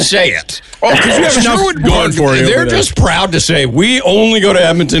just don't say it. Oh, because you have Sherwood going for you. They're just proud to say we only go to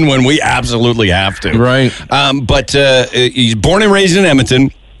Edmonton when we absolutely have to. Right. But he's born and raised in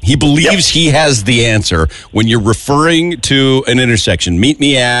Edmonton. He believes he has the answer when you're referring to an intersection. Meet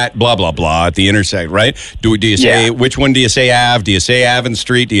me at blah, blah, blah at the intersection, right? Do you say, which one do you say Ave? Do you say Ave and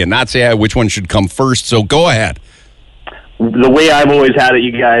Street? Do you not say Ave? Which one should come first? So go ahead. The way I've always had it,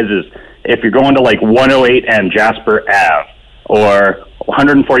 you guys, is if you're going to like 108 and Jasper Ave, or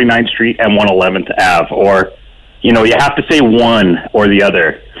 149th Street and 111th Ave, or, you have to say one or the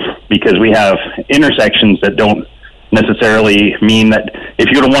other, because we have intersections that don't necessarily mean that if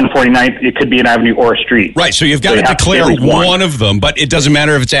you go to 149th, it could be an avenue or a street. Right, so you've got to declare one of them, but it doesn't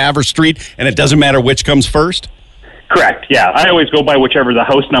matter if it's Ave or Street, and it doesn't matter which comes first? Correct, yeah. I always go by whichever the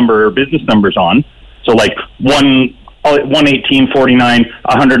house number or business number's on. So like 118, 49,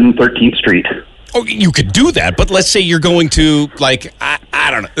 113th Street. Oh, you could do that, but let's say you're going to, like, I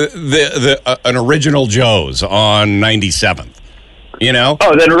don't know, an Original Joe's on 97th.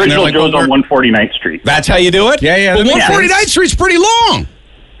 Oh, then Original Joe's on 149th Street. That's how you do it? Yeah. But 149th Street's pretty long.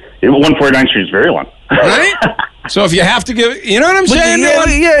 149th Street is very long. Right? So if you have to give, you know what I'm saying?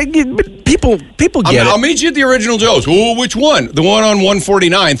 But people get it. I'll meet you at the Original Joe's. Oh, which one? The one on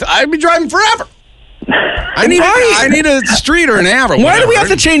 149th. I'd be driving forever. I need a street or an Ave. Why do we have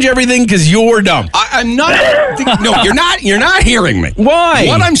to change everything? Because you're dumb. I'm not. No, you're not. You're not hearing me. Why?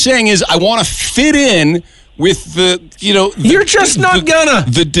 What I'm saying is, I want to fit in with you're just not gonna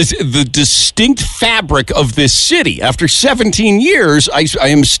the distinct fabric of this city. After 17 years, I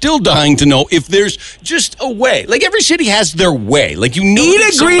am still dying to know if there's just a way. Like, every city has their way. Like, eat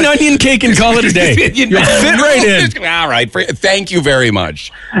a green onion cake and call it a day. You'll fit right in. All right. Thank you very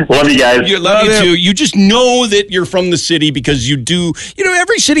much. Love you guys. Love you too. You just know that you're from the city because you do.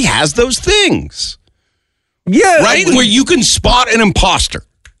 Every city has those things. Yeah. Right? Where you can spot an imposter.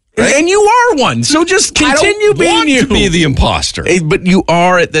 Right? And you are one, so just continue being you. To be the imposter. But you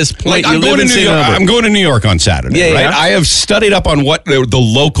are at this point. Like, I'm going to New York on Saturday, right? I have studied up on what the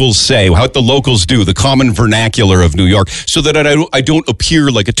locals say, what the locals do, the common vernacular of New York, so that I don't appear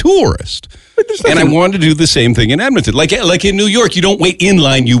like a tourist. And I want to do the same thing in Edmonton. Like in New York, you don't wait in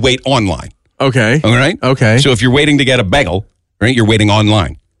line, you wait online. Okay. All right? Okay. So if you're waiting to get a bagel, right, you're waiting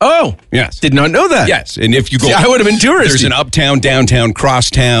online. Oh, yes. Did not know that. Yes. And if you go... See, I would have been touristy. There's an uptown, downtown,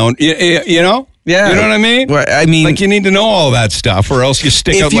 crosstown, you know? Yeah. You know what I mean? Well, I mean... Like, you need to know all that stuff, or else you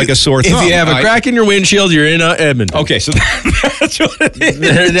stick out like a sore thumb. If you have a crack in your windshield, you're in Edmonton. Okay, so that's what it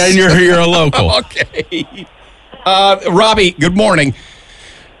is. Then you're a local. Okay. Robbie, good morning.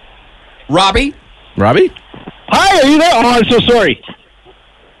 Robbie? Hi, are you there? Oh, I'm so sorry.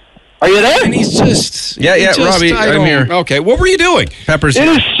 Are you there? And he's just... Robbie, I'm here. Okay, what were you doing? Pepper's It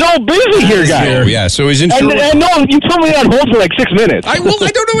here. is so busy here, guys. Oh, yeah, so he's in... And no, you put me on hold for like 6 minutes. I don't know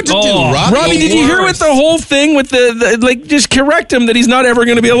what to do, Robbie. Robbie, did you hear what the whole thing with the like, just correct him that he's not ever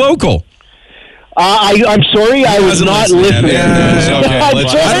going to be a local? I'm sorry, I was not listening. I don't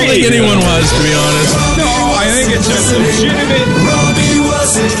think anyone was, to be honest. No, I think it's just legitimate. Robbie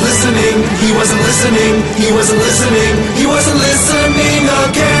wasn't listening. He wasn't listening. He wasn't listening. He wasn't listening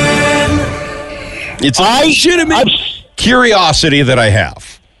again. It's a legitimate curiosity that I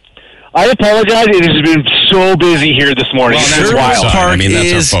have. I apologize. It has been so busy here this morning. Well, It's wild. Park that's our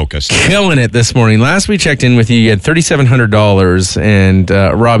is focus. killing it this morning. Last we checked in with you, you had $3,700, and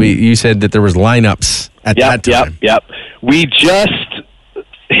Robbie, you said that there was lineups at that time. Yep. We just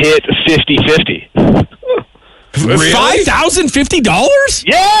hit 50-50. Really? $5,050?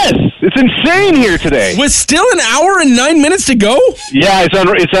 Yes! It's insane here today. With still an hour and 9 minutes to go? Yeah,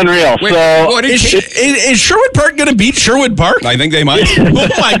 it's unreal. Wait, so what did Is Sherwood Park going to beat Sherwood Park? I think they might. Oh,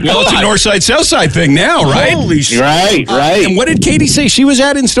 my God. Well, it's a north side, south side thing now, right? Holy shit. Right. And what did Katie say she was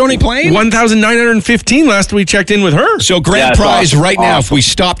at in Stony Plain? 1,915 last we checked in with her. So grand Yeah, prize awesome. right now, if we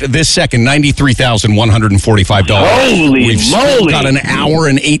stopped at this second, $93,145. Holy We've still moly. got an hour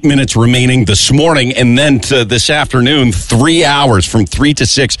and 8 minutes remaining this morning, and then to this afternoon, 3 hours from 3 to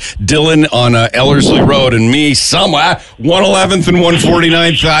 6. Dylan on Ellerslie Road, and me somewhere 111th and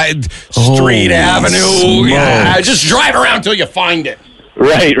 149th Street Avenue. smokes. Yeah, just drive around till you find it.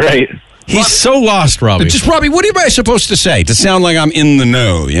 Right. He's so lost, Robbie. Just Robbie, what am I supposed to say to sound like I'm in the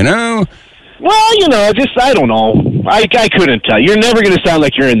know? You know. Well, I don't know. I couldn't tell. You're never going to sound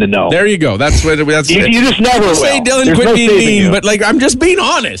like you're in the know. There you go. That's what. That's You just never will. say, Dylan, There's quit no being saving mean, you. but like I'm just being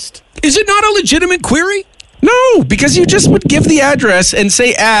honest. Is it not a legitimate query? No, because you just would give the address and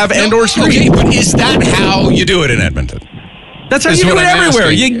say Ave and or street. Okay, but is that how you do it in Edmonton? That's how Is you do what it I'm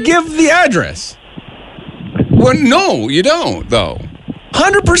everywhere. asking. You give the address. Well, no, you don't, though.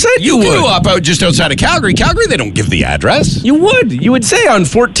 100% You grew up just outside of Calgary. Calgary, they don't give the address. You would. You would say on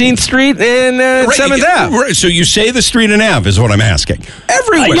 14th Street and 7th Ave. Right, so you say the street and Ave is what I'm asking.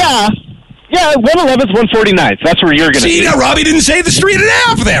 Everywhere. Yeah, 111th, 149th. That's where you're going to See, be. now Robbie didn't say the street and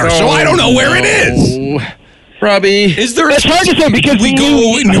Ave there, so I don't know where it is. Robbie. Is there? It's hard to say because we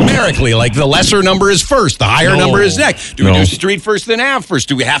go numerically. Like the lesser number is first, the higher number is next. Do we do street first, then Ave first?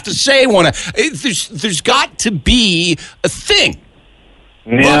 Do we have to say one? There's got to be a thing.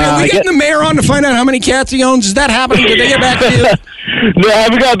 Yeah, Robbie, are we getting the mayor on to find out how many cats he owns? Is that happening? Did they get back to you? No, I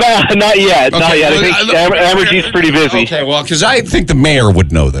haven't got that. Not yet. Not yet. I think Amergy's pretty busy. Okay, well, because I think the mayor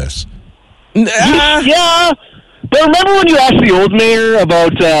would know this. Yeah. But remember when you asked the old mayor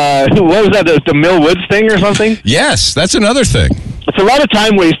about, what was that, the Mill Woods thing or something? Yes, that's another thing. It's a lot of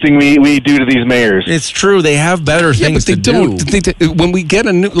time wasting we do to these mayors. It's true. They have better things but they to don't. do. When we get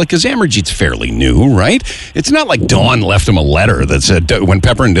a new, like, because Amergy's fairly new, right? It's not like Dawn left him a letter that said, when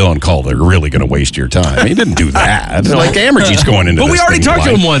Pepper and Dylan called, they're really going to waste your time. He didn't do that. Like, Amergy's going into But this we already thing talked to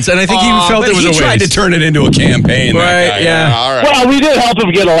blind. him once, and I think he felt it was a waste. He tried to turn it into a campaign. Right, yeah. All right. Well, we did help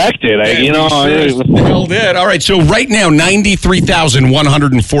him get elected. Hell did. All right, so right now,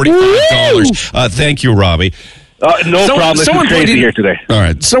 $93,145. Thank you, Robbie. No problem. It's crazy here today. All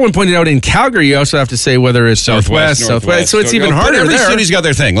right. Someone pointed out in Calgary, you also have to say whether it's southwest. So it's even harder Every there. city's got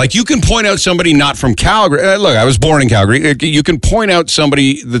their thing. Like, you can point out somebody not from Calgary. Look, I was born in Calgary. You can point out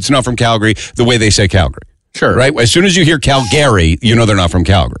somebody that's not from Calgary the way they say Calgary. Sure. Right? As soon as you hear Calgary, you know they're not from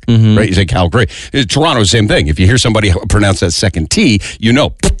Calgary. Mm-hmm. Right? You say Calgary. Toronto, same thing. If you hear somebody pronounce that second T, you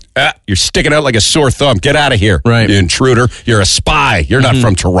know, you're sticking out like a sore thumb. Get out of here, right? You intruder. You're a spy. You're not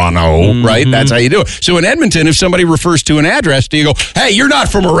from Toronto, right? That's how you do it. So in Edmonton, if somebody refers to an address, do you go, hey, you're not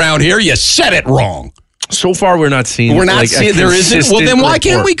from around here. You said it wrong. So far, we're not seeing. We're not seeing. There isn't. Well, then why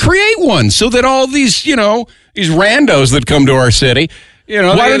can't we create one so that all these, these randos that come to our city, You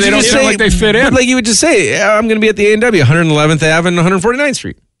know, Why they don't sound like they fit in. But like you would just say, I'm going to be at the A&W, 111th Ave and 149th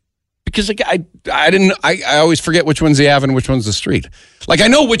Street. Because like, I always forget which one's the Ave and which one's the street. Like I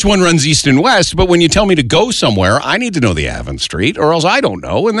know which one runs east and west, but when you tell me to go somewhere, I need to know the Ave and street, or else I don't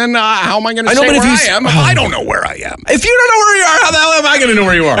know. And then how am I going to say where I am if I don't know where I am? If you don't know where you are, how the hell am I going to know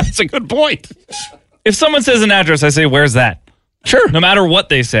where you are? That's a good point. If someone says an address, I say, where's that? Sure. No matter what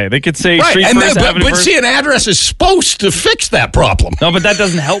they say. They could say right. Street First, Avenue But First. see, an address is supposed to fix that problem. No, but that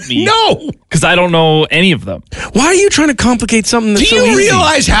doesn't help me. No. Because I don't know any of them. Why are you trying to complicate something that's Do so you easy?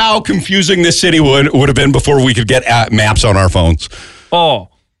 realize how confusing this city would have been before we could get maps on our phones? Oh.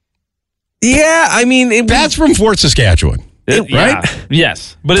 Yeah, I mean... That's from Fort Saskatchewan. Right? Yeah.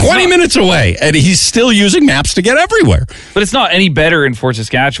 Yes. But it's 20 minutes away, and he's still using maps to get everywhere. But it's not any better in Fort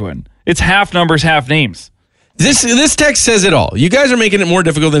Saskatchewan. It's half numbers, half names. This text says it all. You guys are making it more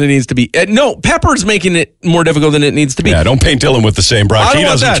difficult than it needs to be. No, Pepper's making it more difficult than it needs to be. Yeah, don't paint Dylan with the same brush. He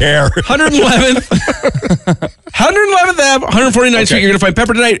doesn't care. 111th Ave, 149th Street. You're going to find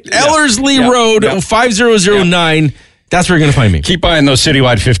Pepper tonight. Ellerslie Road, 5009. That's where you're going to find me. Keep buying those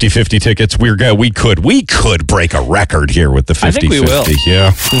Citywide 50-50 tickets. We could break a record here with the 50-50. I think we will.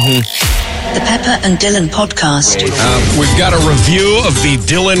 Yeah. The Pepper and Dylan Podcast. We've got a review of the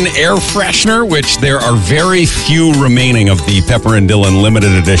Dylan air freshener, which there are very few remaining of the Pepper and Dylan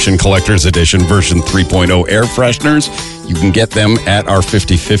limited edition, collector's edition, version 3.0 air fresheners. You can get them at our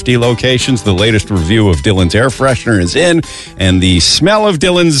 50-50 locations. The latest review of Dylan's air freshener is in, and the smell of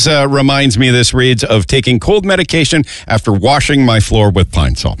Dylan's reminds me, this reads, of taking cold medication after washing my floor with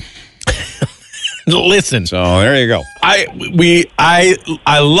pine sol. Listen. So there you go. I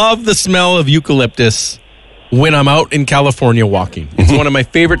love the smell of eucalyptus when I'm out in California walking. It's one of my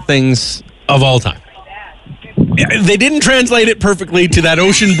favorite things of all time. They didn't translate it perfectly to that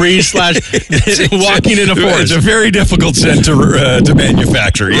ocean breeze / walking in a forest. It's a very difficult scent to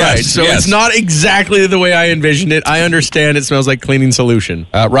manufacture. Yes, right. So it's not exactly the way I envisioned it. I understand it smells like cleaning solution.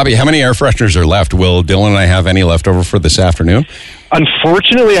 Robbie, how many air fresheners are left? Will Dylan and I have any left over for this afternoon?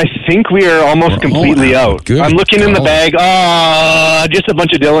 Unfortunately, I think we are almost completely out. Good. I'm looking in the bag. Just a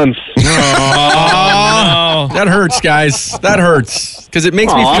bunch of Dylans. Oh, that hurts, guys. That hurts. Because it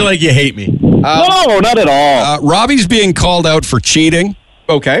makes me feel like you hate me. No, not at all. Robbie's being called out for cheating.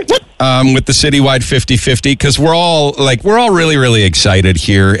 Okay. With the Citywide 50-50, because we're all really, really excited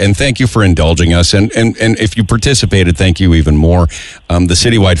here, and thank you for indulging us. And if you participated, thank you even more. The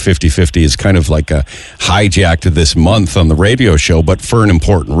Citywide 50-50 is kind of like a hijacked this month on the radio show, but for an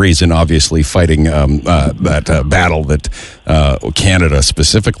important reason, obviously fighting that battle that Canada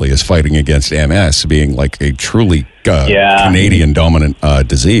specifically is fighting against MS, being like a truly Canadian dominant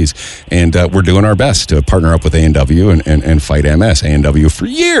disease. And we're doing our best to partner up with A&W and fight MS. A&W for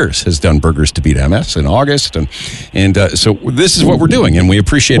years has done burgers to beat MS in August. And so this is what we're doing. And we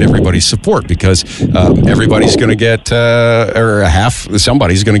appreciate everybody's support, because everybody's going to get,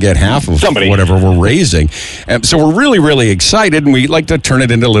 somebody's going to get half of whatever we're raising. And so we're really, really excited. And we like to turn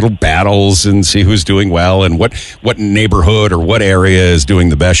it into little battles and see who's doing well and what neighborhood or what area is doing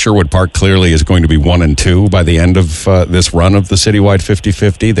the best. Sherwood Park clearly is going to be 1 and 2 by the end of this run of the Citywide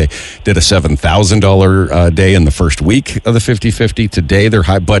 50-50. They did a $7,000 day in the first week of the 50-50. Today they're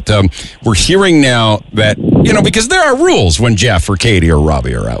high, but we're hearing now that, because there are rules when Jeff or Katie or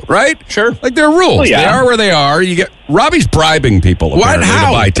Robbie are out, right? Sure. Like there are rules. Well, yeah. They are where they are. Robbie's bribing people apparently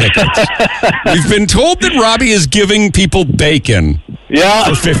to buy tickets. We've been told that Robbie is giving people bacon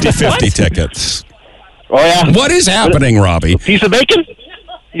for 50-50 tickets. Oh, yeah. What is happening, Robbie? A piece of bacon?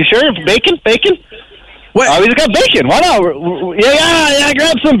 You sure? Bacon? What? Oh, he's got bacon. Why not? Yeah,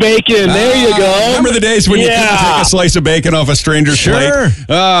 grab some bacon. There you go. Remember the days when you couldn't take a slice of bacon off a stranger's plate?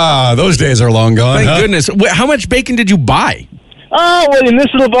 Those days are long gone. Thank goodness. How much bacon did you buy? Oh, well, in this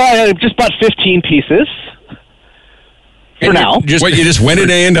little bar, I just bought 15 pieces. For now. You just went in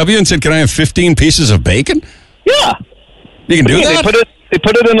A&W and said, can I have 15 pieces of bacon? Yeah. You can do that? They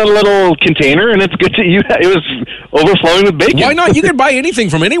put it in a little container, and it's good to you. It was overflowing with bacon. Why not? You can buy anything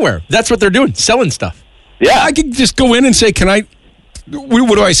from anywhere. That's what they're doing, selling stuff. Yeah. I could just go in and say, can I...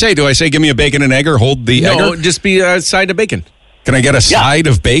 What do I say? Do I say, give me a bacon and egg, or hold the egg? No, just be a side of bacon. Can I get a side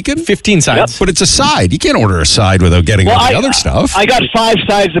of bacon? 15 sides. Yep. But it's a side. You can't order a side without getting all the other stuff. I got 5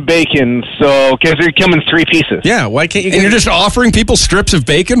 sides of bacon, because they come in 3 pieces. Yeah, why can't you And you're just offering people strips of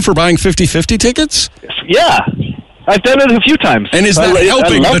bacon for buying 50-50 tickets? Yeah. I've done it a few times. And is that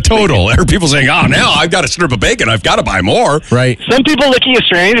helping the total? Are people saying, now I've got a strip of bacon, I've got to buy more? Right. Some people look at you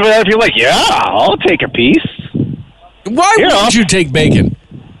strange, but other people are like, yeah, I'll take a piece. Why wouldn't you take bacon?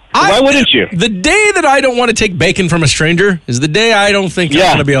 Why wouldn't you? The day that I don't want to take bacon from a stranger is the day I don't think I'm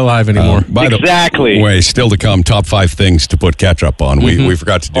going to be alive anymore. By Exactly. the way, still to come, top 5 things to put ketchup on. We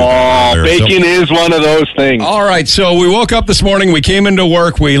forgot to do that earlier. Bacon is one of those things. All right, so we woke up this morning. We came into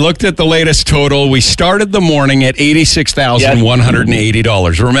work. We looked at the latest total. We started the morning at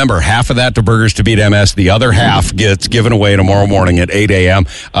 $86,180. Remember, half of that to Burgers to Beat MS. The other half gets given away tomorrow morning at 8 a.m.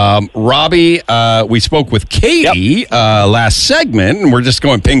 Robbie, we spoke with Katie last segment, and we're just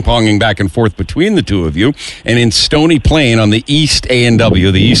going ping-ponging back and forth between the two of you. And in Stony Plain, on the East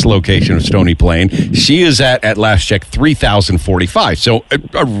A&W, the east location of Stony Plain, she is at last check, 3,045. So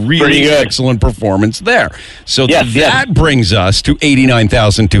a really excellent performance there. So that brings us to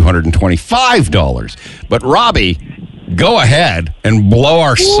 $89,225. But Robbie, go ahead and blow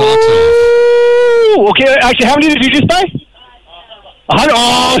our socks off. Okay, actually, how many did you just buy?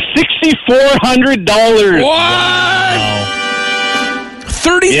 $6,400. What?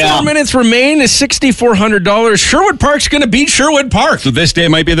 34 minutes remain is $6,400. Sherwood Park's going to beat Sherwood Park. So this day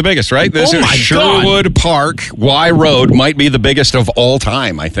might be the biggest, right? This is my Sherwood Park Y Road might be the biggest of all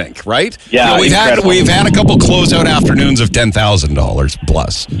time, I think, right? Yeah, we've had a couple closeout afternoons of $10,000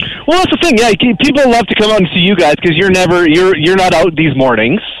 plus. Well, that's the thing. Yeah, people love to come out and see you guys because you're not out these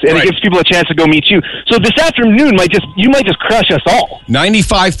mornings, and it gives people a chance to go meet you. So this afternoon you might just crush us all.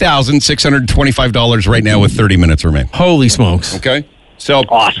 $95,625 right now with 30 minutes remain. Holy smokes! Okay. So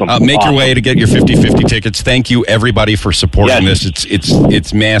awesome. Make your way to get your 50-50 tickets. Thank you, everybody, for supporting this.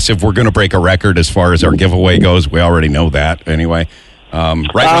 It's massive. We're going to break a record as far as our giveaway goes. We already know that anyway. Right,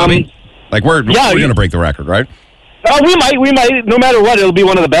 Robbie? Like we're going to break the record, right? We might. No matter what, it'll be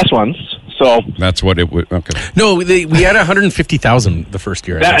one of the best ones. So that's what it would. Okay. No, we had 150,000 the first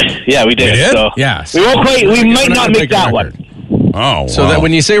year. We did. We did? So. Yes. We won't quite. We might not make that one. Oh, so that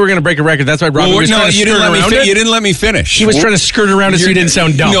when you say we're going to break a record, that's why Robbie was trying to skirt around it? You didn't let me finish. He was trying to skirt around it so you didn't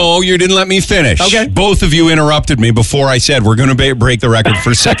sound dumb. No, you didn't let me finish. Okay. Both of you interrupted me before I said we're going to break the record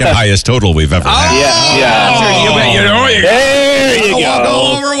for second highest total we've ever had. There you go.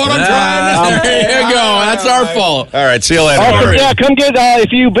 All over what I'm trying. There you go. That's our fault. All right, see you later. Yeah, come get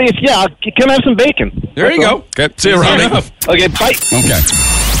come have some bacon. There you go. Okay, see you, Robbie. Okay, bye. Okay.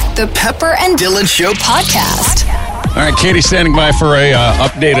 The Pepper and Dylan Show podcast. All right, Katie's standing by for a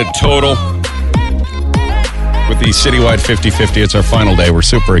updated total with the Citywide 50-50. It's our final day. We're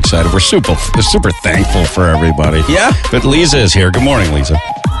super excited. We're super thankful for everybody. Yeah. But Lisa is here. Good morning, Lisa.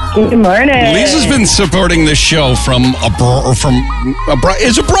 Good morning. Lisa's been supporting this show from abroad.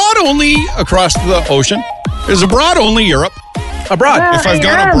 Is abroad only across the ocean? Is abroad only Europe? Abroad. If I've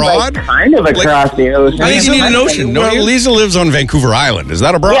gone abroad? Kind of across the ocean. I think you need an ocean. Well, Lisa lives on Vancouver Island. Is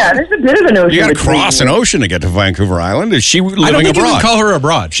that abroad? Yeah, there's a bit of an ocean. You got to cross an ocean to get to Vancouver Island. Is she living abroad? I don't think you can call her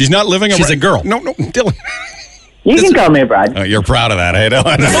abroad. She's not living abroad. She's a girl. No, Dylan. You can call me abroad. You're proud of that, hey, Dylan?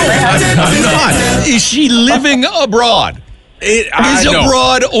 I'm not. Is she living abroad? Is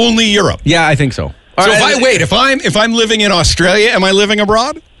abroad only Europe? Yeah, I think so. So if I'm living in Australia, am I living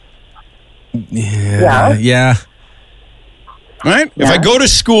abroad? Yeah. Right? Yeah. If I go to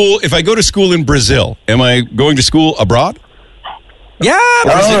school in Brazil, am I going to school abroad? Yeah,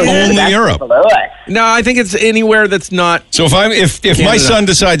 or is it only Europe? No, I think it's anywhere that's not. So if my son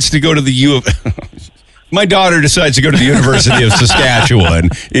decides to go to the my daughter decides to go to the University of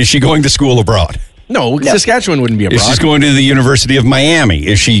Saskatchewan, is she going to school abroad? No, Saskatchewan wouldn't be abroad. If she's going to the University of Miami,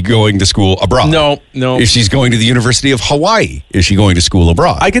 is she going to school abroad? No. If she's going to the University of Hawaii, is she going to school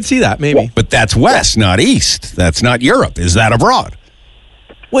abroad? I could see that, maybe. But that's west, not east. That's not Europe. Is that abroad?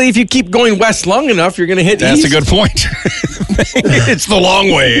 Well, if you keep going west long enough, you're going to hit east. That's a good point. It's the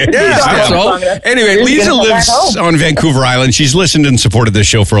long way. Yeah. So, anyway, Lisa lives on Vancouver Island. She's listened and supported this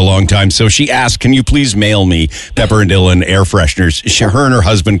show for a long time. So she asked, can you please mail me Pepper and Dylan air fresheners? Her and her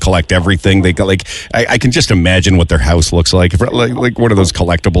husband collect everything. They got I can just imagine what their house looks like one of those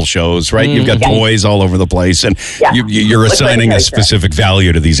collectible shows, right? You've got toys all over the place, and you're assigning a specific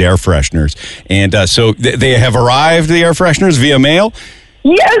value to these air fresheners. And so they have arrived, the air fresheners, via mail.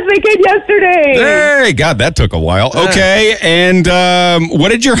 Yes, they came yesterday. Hey, God, that took a while. Okay, and what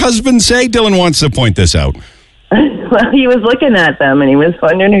did your husband say? Dylan wants to point this out. Well, he was looking at them, and he was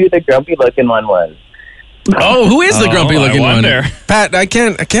wondering who the grumpy-looking one was. Oh, who is the grumpy-looking one? Pat, I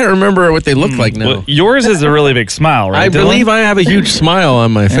can't remember what they look like now. Well, yours is a really big smile, right, I believe I have a huge smile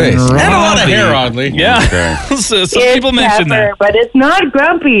on my face. And a lot of hair, oddly. Yeah. Okay. So people mention that. But it's not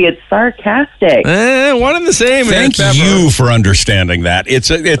grumpy. It's sarcastic. One and the same. Thank you for understanding that. It's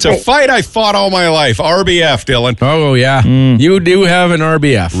a fight I fought all my life. RBF, Dylan. Oh, yeah. You do have an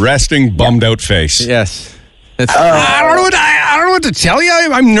RBF. Resting, bummed-out face. Yes. I don't know what to tell you.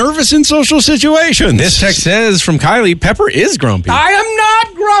 I'm nervous in social situations. This text says from Kylie, Pepper is grumpy. I am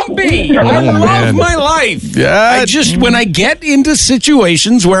not grumpy. I love my life. Yeah. When I get into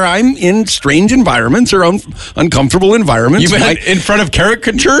situations where I'm in strange environments or uncomfortable environments, You've been in front of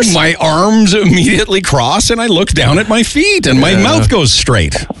caricatures? My arms immediately cross and I look down at my feet and my mouth goes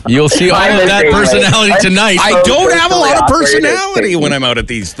straight. You'll see all of that personality tonight. I don't have a lot of personality when I'm out at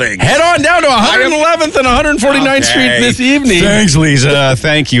these things. Head on down to 111th and 149th Street this evening. Thanks, Lisa.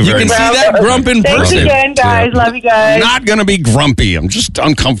 Thank you very much. You can see that grump in Thanks person. again, guys. Love you guys. I'm not going to be grumpy. I'm just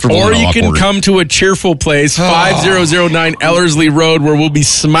uncomfortable Or and you can awkward. come to a cheerful place, 5009 Ellerslie Road, where we'll be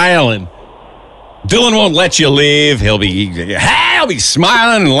smiling. Dylan won't let you leave. He'll be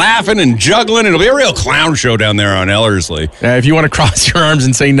smiling and laughing and juggling. It'll be a real clown show down there on Ellerslie. If you want to cross your arms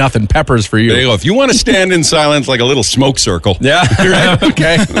and say nothing, Pepper's for you. There you go. If you want to stand in silence like a little smoke circle. Yeah. Right?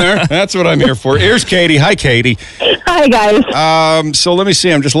 Okay. That's what I'm here for. Here's Katie. Hi, Katie. Hi, guys. So let me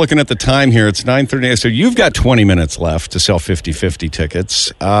see. I'm just looking at the time here. It's 9:30. So you've got 20 minutes left to sell 50/50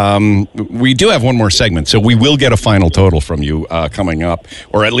 tickets. We do have one more segment, so we will get a final total from you coming up,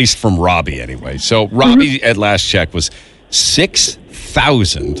 or at least from Robbie anyway. So Robbie at last check was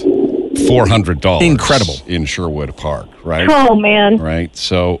 $6,400. Incredible. In Sherwood Park, right? Oh, man. Right.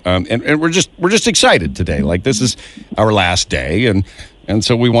 So and we're just excited today. Like this is our last day, and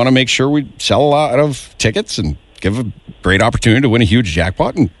so we want to make sure we sell a lot of tickets and give a great opportunity to win a huge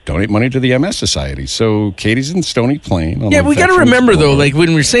jackpot and donate money to the MS Society. So Katie's in Stony Plain. Yeah, we got to remember, though, like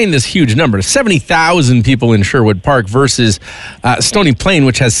when we're saying this huge number, 70,000 people in Sherwood Park versus Stony Plain,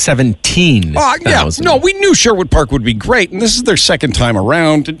 which has 17,000. Yeah, no, we knew Sherwood Park would be great, and this is their second time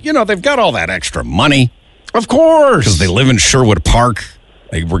around. And, they've got all that extra money. Of course. Because they live in Sherwood Park.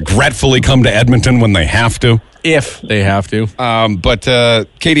 They regretfully come to Edmonton when they have to. If they have to. But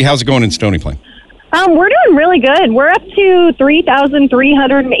Katie, how's it going in Stony Plain? We're doing really good. We're up to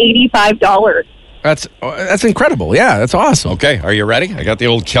 $3,385. That's incredible. Yeah, that's awesome. Okay, are you ready? I got the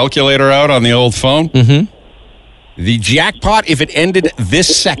old calculator out on the old phone. Mm-hmm. The jackpot, if it ended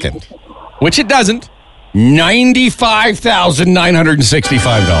this second, which it doesn't,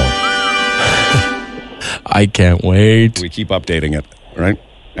 $95,965. I can't wait. We keep updating it, right?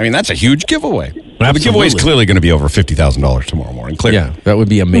 I mean, that's a huge giveaway. The giveaway is clearly going to be over $50,000 tomorrow morning. Clearly. Yeah, that would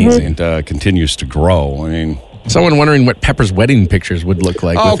be amazing. And continues to grow. I mean, someone wondering what Pepper's wedding pictures would look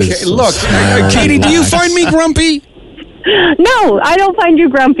like. Okay, with his look, Katie, do you find me grumpy? No, I don't find you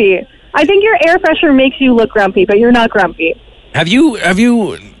grumpy. I think your air freshener makes you look grumpy, but you're not grumpy. Have you?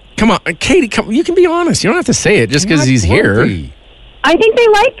 Come on, Katie. You can be honest. You don't have to say it just because he's here. I think they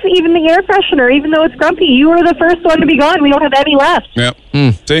liked even the air freshener, even though it's grumpy. You were the first one to be gone. We don't have any left. Yeah.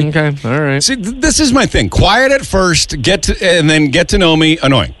 See? Okay. All right. See, this is my thing. Quiet at first, and then get to know me.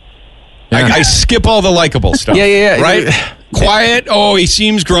 Annoying. Yeah. I skip all the likable stuff. Yeah. Right? Quiet. Oh, he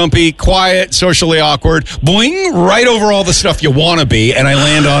seems grumpy. Quiet. Socially awkward. Boing. Right over all the stuff you want to be, and I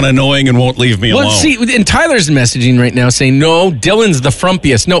land on annoying and won't leave me alone. Well, see, and Tyler's messaging right now saying, no, Dylan's the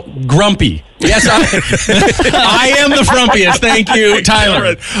frumpiest. No, grumpy. Yes, I am the frumpiest. Thank you,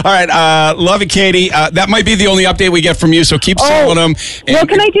 Tyler. All right. Love it, Katie. That might be the only update we get from you, so keep selling them. Well,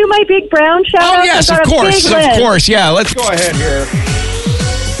 can I do my Big Brown shout out? Oh, yes, of course. Of course. Yeah, let's go ahead here.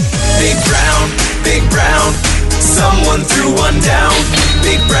 Big Brown, someone threw one down.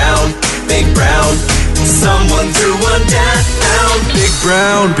 Big Brown, someone threw one down.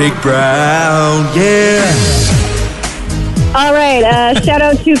 Big Brown, yeah. All right, shout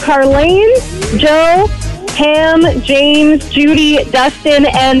out to Carlene, Joe, Pam, James, Judy, Dustin,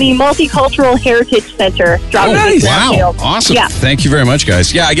 and the Multicultural Heritage Center. Nice. Wow. Awesome. Yeah. Thank you very much,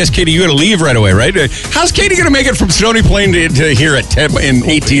 guys. Yeah, I guess, Katie, you got to leave right away, right? How's Katie going to make it from Stony Plain to here at 10 in 18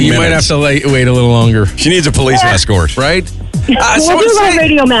 minutes? You might have to wait a little longer. She needs a police escort. Right? We'll do my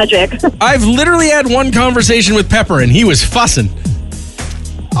radio magic. I've literally had one conversation with Pepper, and he was fussing.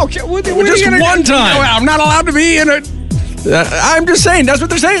 Okay, just one time. No, I'm not allowed to be in it. I'm just saying. That's what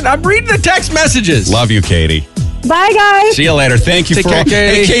they're saying. I'm reading the text messages. Love you, Katie. Bye, guys. See you later. Thank you Take for care, all.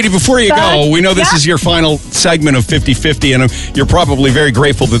 Katie. Hey, Katie, before you go, we know this is your final segment of 50/50, and you're probably very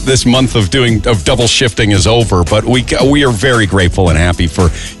grateful that this month of double shifting is over. But we are very grateful and happy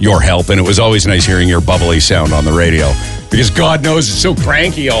for your help, and it was always nice hearing your bubbly sound on the radio. Because God knows it's so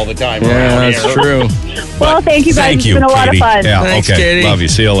cranky all the time around here. That's true. Well, thank you, guys. Thank you, it's been a lot Katie. of fun. Yeah, Thanks, okay. Katie. Love you.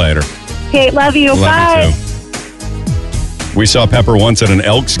 See you later. Okay, love you. Bye. You too. We saw Pepper once at an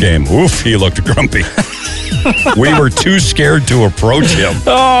Elks game. Oof, he looked grumpy. We were too scared to approach him.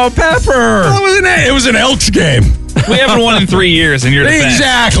 Oh, Pepper. Well, it was an Elks game. We haven't won in 3 years in your defense.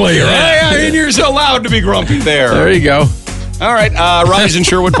 Exactly, right? I mean, you're allowed to be grumpy there. There you go. All right, Robbie's in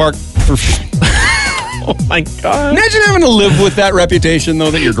Sherwood Park. Oh, my God. Imagine having to live with that reputation,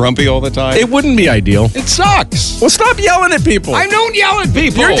 though, that you're grumpy all the time. It wouldn't be ideal. It sucks. Well, stop yelling at people. I don't yell at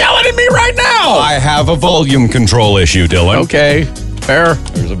people. You're yelling at me right now. I have a volume control issue, Dylan. Okay, fair.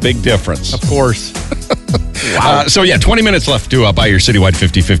 There's a big difference. Of course. Wow. 20 minutes left to buy your Citywide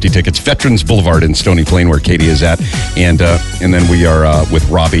 50/50 tickets. Veterans Boulevard in Stony Plain, where Katie is at. And then we are with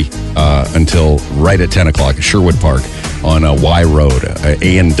Robbie until right at 10 o'clock at Sherwood Park on Y Road.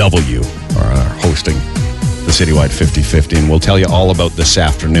 A&W are hosting the Citywide 50/50. And we'll tell you all about this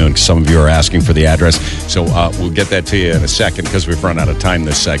afternoon, because some of you are asking for the address. So we'll get that to you in a second, because we've run out of time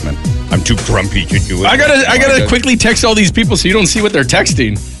this segment. I'm too grumpy to do it. I gotta quickly text all these people so you don't see what they're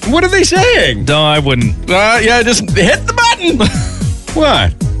texting. What are they saying? No, I wouldn't. Yeah, just hit the button.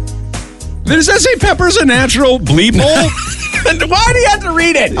 What? Does that say Pepper's a natural bleep hole? Why do you have to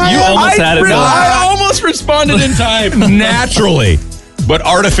read it? You almost had it. I almost responded in time. Naturally, but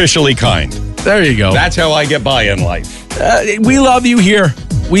artificially kind. There you go. That's how I get by in life. We love you here.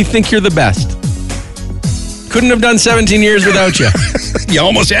 We think you're the best. Couldn't have done 17 years without you. You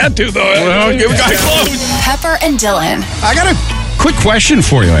almost had to, though. Well, you got close. Pepper and Dylan. I got a quick question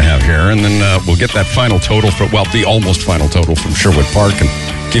for you I have here, and then we'll get that final total, the almost final total from Sherwood Park, and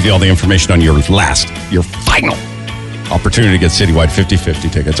give you all the information on your final opportunity to get Citywide 50/50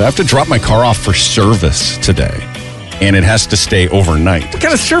 tickets. I have to drop my car off for service today, and it has to stay overnight. What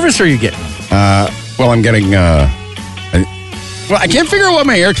kind of service are you getting? I'm getting. I can't figure out why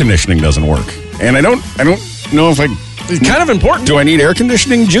my air conditioning doesn't work, and I don't know if I. It's kind of important. Do I need air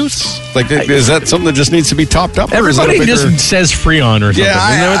conditioning juice? Is that something that just needs to be topped up? Everybody just says Freon or something. Yeah,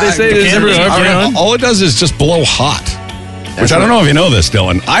 isn't that what they say? All it does is just blow hot. Which I don't know if you know this,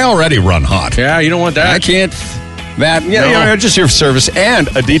 Dylan. I already run hot. Yeah, you don't want that. I can't. Just your service and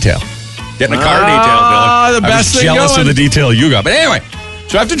a detail. Getting a car detail, Dylan. The best thing jealous going. of the detail you got. But anyway,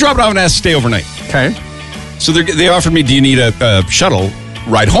 so I have to drop it off and it has to stay overnight. Okay. So they offered me, do you need a shuttle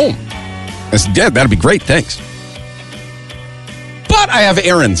ride home? I said, yeah, that'd be great, thanks. But I have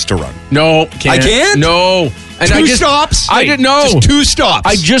errands to run. No, I can't? No. And two stops? I didn't know. Just 2 stops.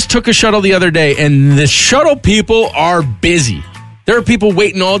 I just took a shuttle the other day, and the shuttle people are busy. There are people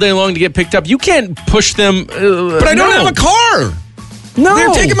waiting all day long to get picked up. You can't push them. But I don't have a car. No. They're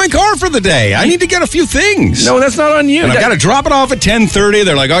taking my car for the day. I need to get a few things. No, that's not on you. And I've got to drop it off at 10:30.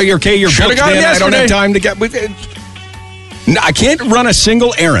 They're like, oh, you're okay, you're booked in. I don't have time to get... No, I can't run a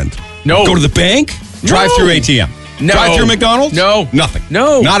single errand. No. Go to the bank, drive through ATM. No. Drive through McDonald's? No. Nothing.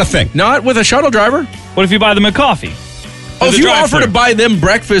 No. Not a thing. Not with a shuttle driver. What if you buy them a coffee? Oh, if you offer to buy them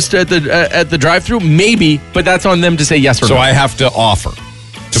breakfast at the drive-through, maybe, but that's on them to say yes or no. So I have to offer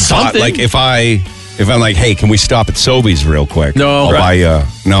to something. Buy, like if I'm like, hey, can we stop at Sobeys real quick? No. I'll buy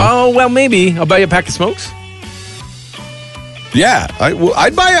no. Oh well, maybe I'll buy you a pack of smokes. Yeah,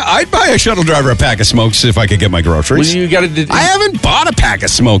 I'd buy a shuttle driver a pack of smokes if I could get my groceries. Well, you got to. I haven't bought a pack of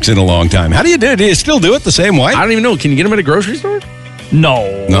smokes in a long time. How do you do it? Do you still do it the same way? I don't even know. Can you get them at a grocery store?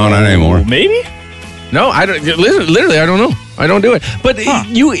 No, not anymore. Maybe. No, I don't. Literally, I don't know. I don't do it. But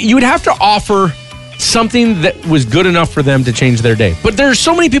you would have to offer something that was good enough for them to change their day. But there's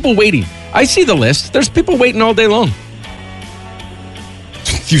so many people waiting. I see the list. There's people waiting all day long.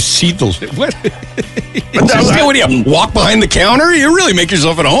 You see the what? What do you walk behind the counter? You really make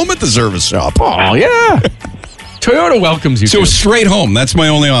yourself at home at the service shop. Oh yeah. Toyota welcomes you. So straight home. That's my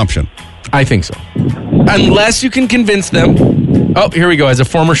only option. I think so. Unless you can convince them. Oh, here we go. As a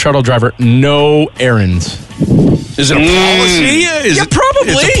former shuttle driver, no errands. Is it a policy?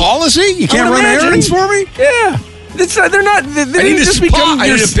 Probably. It's a policy? You can't run errands for me? Yeah. They're not. They didn't just become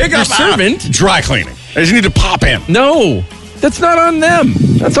your servant. Dry cleaning. I just need to pop in. No. That's not on them.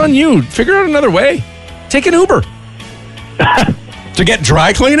 That's on you. Figure out another way. Take an Uber. To get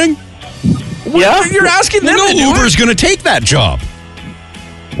dry cleaning? Yeah. You're asking them. No Uber's going to take that job.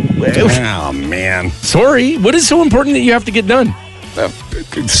 Oh, man. Sorry. What is so important that you have to get done?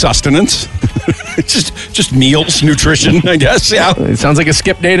 Sustenance. just meals, nutrition, I guess. Yeah. It sounds like a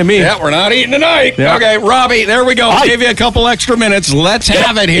skip day to me. Yeah, we're not eating tonight. Yeah. Okay, Robbie, there we go. Gave you a couple extra minutes. Let's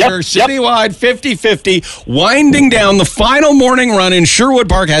have it here. Citywide 50/50, winding down the final morning run in Sherwood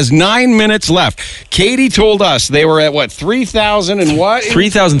Park has 9 minutes left. Katie told us they were at what, 3,000 and what?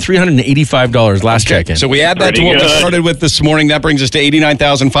 $3,385 last check-in. So we add that to what we started with this morning. That brings us to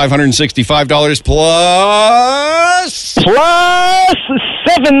 $89,565 plus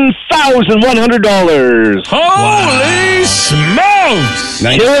 $7,100. Holy smokes!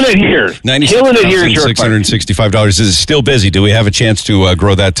 Killing it here. $96,665. Is it still busy? Do we have a chance to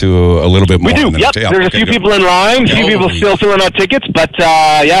grow that to a little bit more? We do. Yep. There's a few people in line. A few people still filling out tickets, but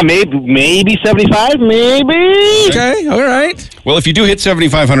maybe 75, maybe. Okay. All right. Well, if you do hit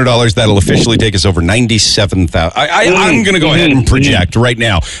 $7,500, that'll officially take us over 97,000. I'm going to go ahead and project right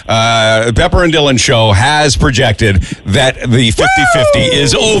now. Pepper and Dylan Show has projected that the 50-50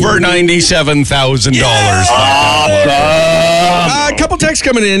 is over $97,000. A couple texts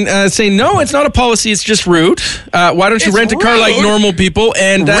coming in saying, no, it's not a policy, it's just rude. Why don't you rent a car like normal people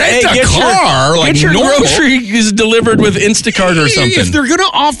and rent a car like get your normal? groceries delivered with Instacart or something. If they're going to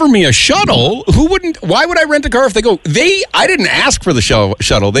offer me a shuttle, why would I rent a car if they go, I didn't ask for the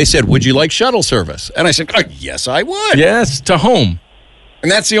shuttle. They said, would you like shuttle service? And I said, yes, I would. Yes, to home.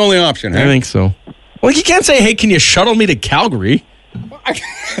 And that's the only option, right? I think so. Well, you can't say, hey, can you shuttle me to Calgary?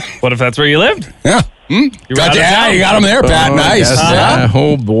 What if that's where you lived? Yeah. You got them there, Pat. Nice. Yes,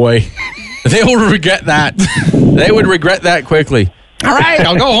 oh, boy. They will regret that. They would regret that quickly. All right,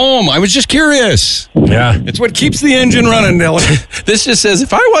 I'll go home. I was just curious. Yeah. It's what keeps the engine running, Dylan. This just says,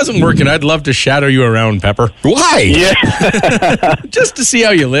 if I wasn't working, I'd love to shadow you around, Pepper. Why? Yeah. Just to see how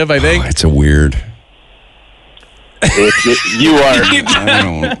you live, I think. It's a weird. You are. I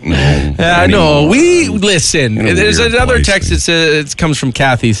don't know. No, we listen. There's another place, text that says it comes from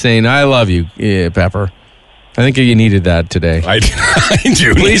Kathy saying, I love you, Pepper. I think you needed that today. I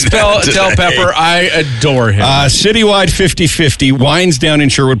do. Please tell Pepper I adore him. Citywide 50-50, wines down in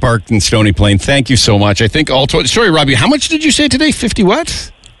Sherwood Park and Stony Plain. Thank you so much. I think sorry, Robbie, how much did you say today? 50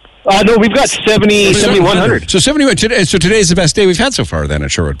 what? No, we've got 7,100. So 71. So today's the best day we've had so far then at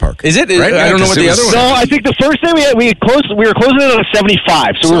Sherwood Park. Is it? Right? I don't know what the other one is. No, I think the first day we were closing it on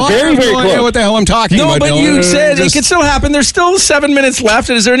 75. So we're very, very close. I don't know what the hell I'm talking about. No, but you said it could still happen. There's still 7 minutes left.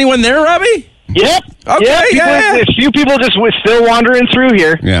 Is there anyone there, Robbie? Yep. Okay, A few people just still wandering through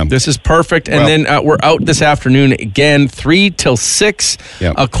here. Yeah. This is perfect. And then we're out this afternoon again, 3 till 6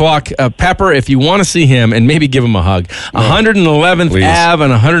 o'clock. Pepper, if you want to see him and maybe give him a hug, 111th Ave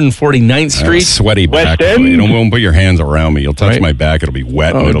and 149th Street. Sweaty back. You won't put your hands around me. You'll touch my back. It'll be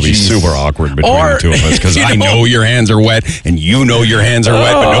wet. And it'll be super awkward between the two of us because I know your hands are wet and you know your hands are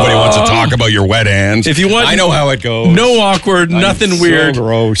wet, but nobody wants to talk about your wet hands. If you want, I know how it goes. No awkward, nothing weird.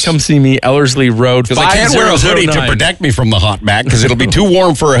 Gross. Come see me, Ellerslie Road. Because I can't wear a hoodie to protect me from the hot back because it'll be too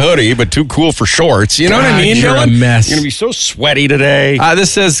warm for a hoodie, but too cool for shorts. You know what I mean? You're a mess. You're going to be so sweaty today.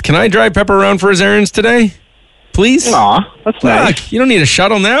 This says, can I drive Pepper around for his errands today? Please? Aw, that's nice. You don't need a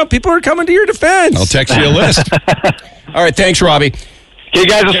shuttle now. People are coming to your defense. I'll text you a list. All right, thanks, Robbie. Okay,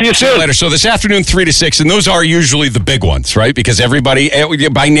 guys, I'll see you soon. Later. So this afternoon, 3 to 6, and those are usually the big ones, right? Because everybody,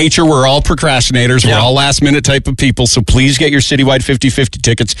 by nature, we're all procrastinators. We're all last-minute type of people, so please get your Citywide 50-50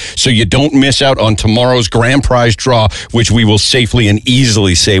 tickets so you don't miss out on tomorrow's grand prize draw, which we will safely and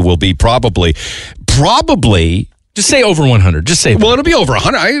easily say will be probably... Just say over 100. Just say that. Well, it'll be over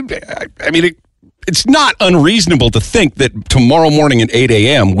 100. I mean, it's not unreasonable to think that tomorrow morning at 8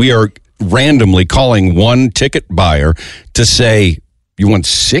 a.m., we are randomly calling one ticket buyer to say... You want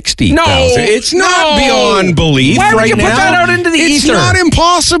 60,000. No, it's not beyond belief. Why would right you now. put that out into the It's ether? not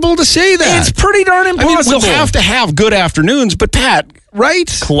impossible to say that. It's pretty darn impossible. I mean, we'll have to have good afternoons, but Pat, right?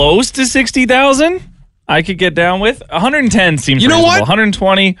 Close to 60,000. I could get down with 110. Seems reasonable. What?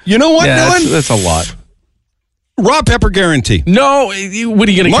 120. You know what, Dylan? That's a lot. Raw pepper guarantee. No, what are you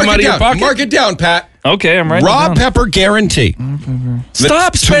going to come out of your pocket? Mark it down, Pat. Okay, I'm writing Raw it down. Pepper guarantee.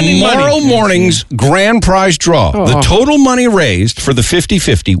 Stop spending money. Tomorrow morning's grand prize draw, the total money raised for the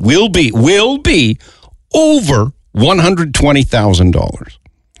 50-50 will be over $120,000.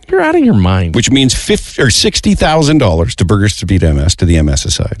 You're out of your mind. Which means $60,000 to Burgers to Beat MS, to the MS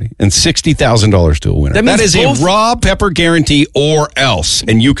Society, and $60,000 to a winner. That is a raw pepper guarantee or else,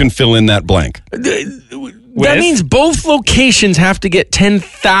 and you can fill in that blank. That means both locations have to get $10,000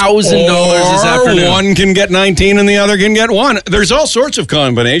 this afternoon. One can get 19 and the other can get 1. There's all sorts of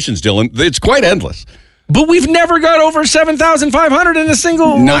combinations, Dylan. It's quite endless. But we've never got over 7,500 in a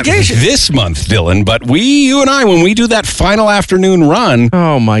single location. Not this month, Dylan, but you and I, when we do that final afternoon run,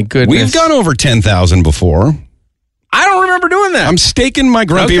 oh my goodness, we've gone over 10,000 before. I don't remember doing that. I'm staking my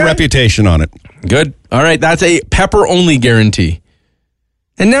grumpy reputation on it. Good. All right, that's a pepper-only guarantee.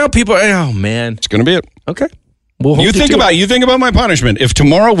 And now people, oh man. It's going to be it. Okay. You think about my punishment. If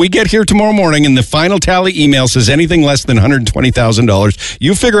tomorrow we get here tomorrow morning and the final tally email says anything less than $120,000,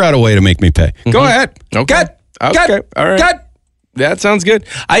 you figure out a way to make me pay. Go ahead. Okay. All right. That sounds good.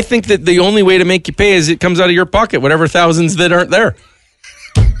 I think that the only way to make you pay is it comes out of your pocket, whatever thousands that aren't there.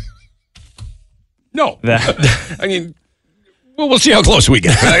 No. I mean, we'll see how close we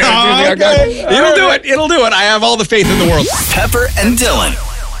get. It'll do it. I have all the faith in the world. Pepper and Dylan.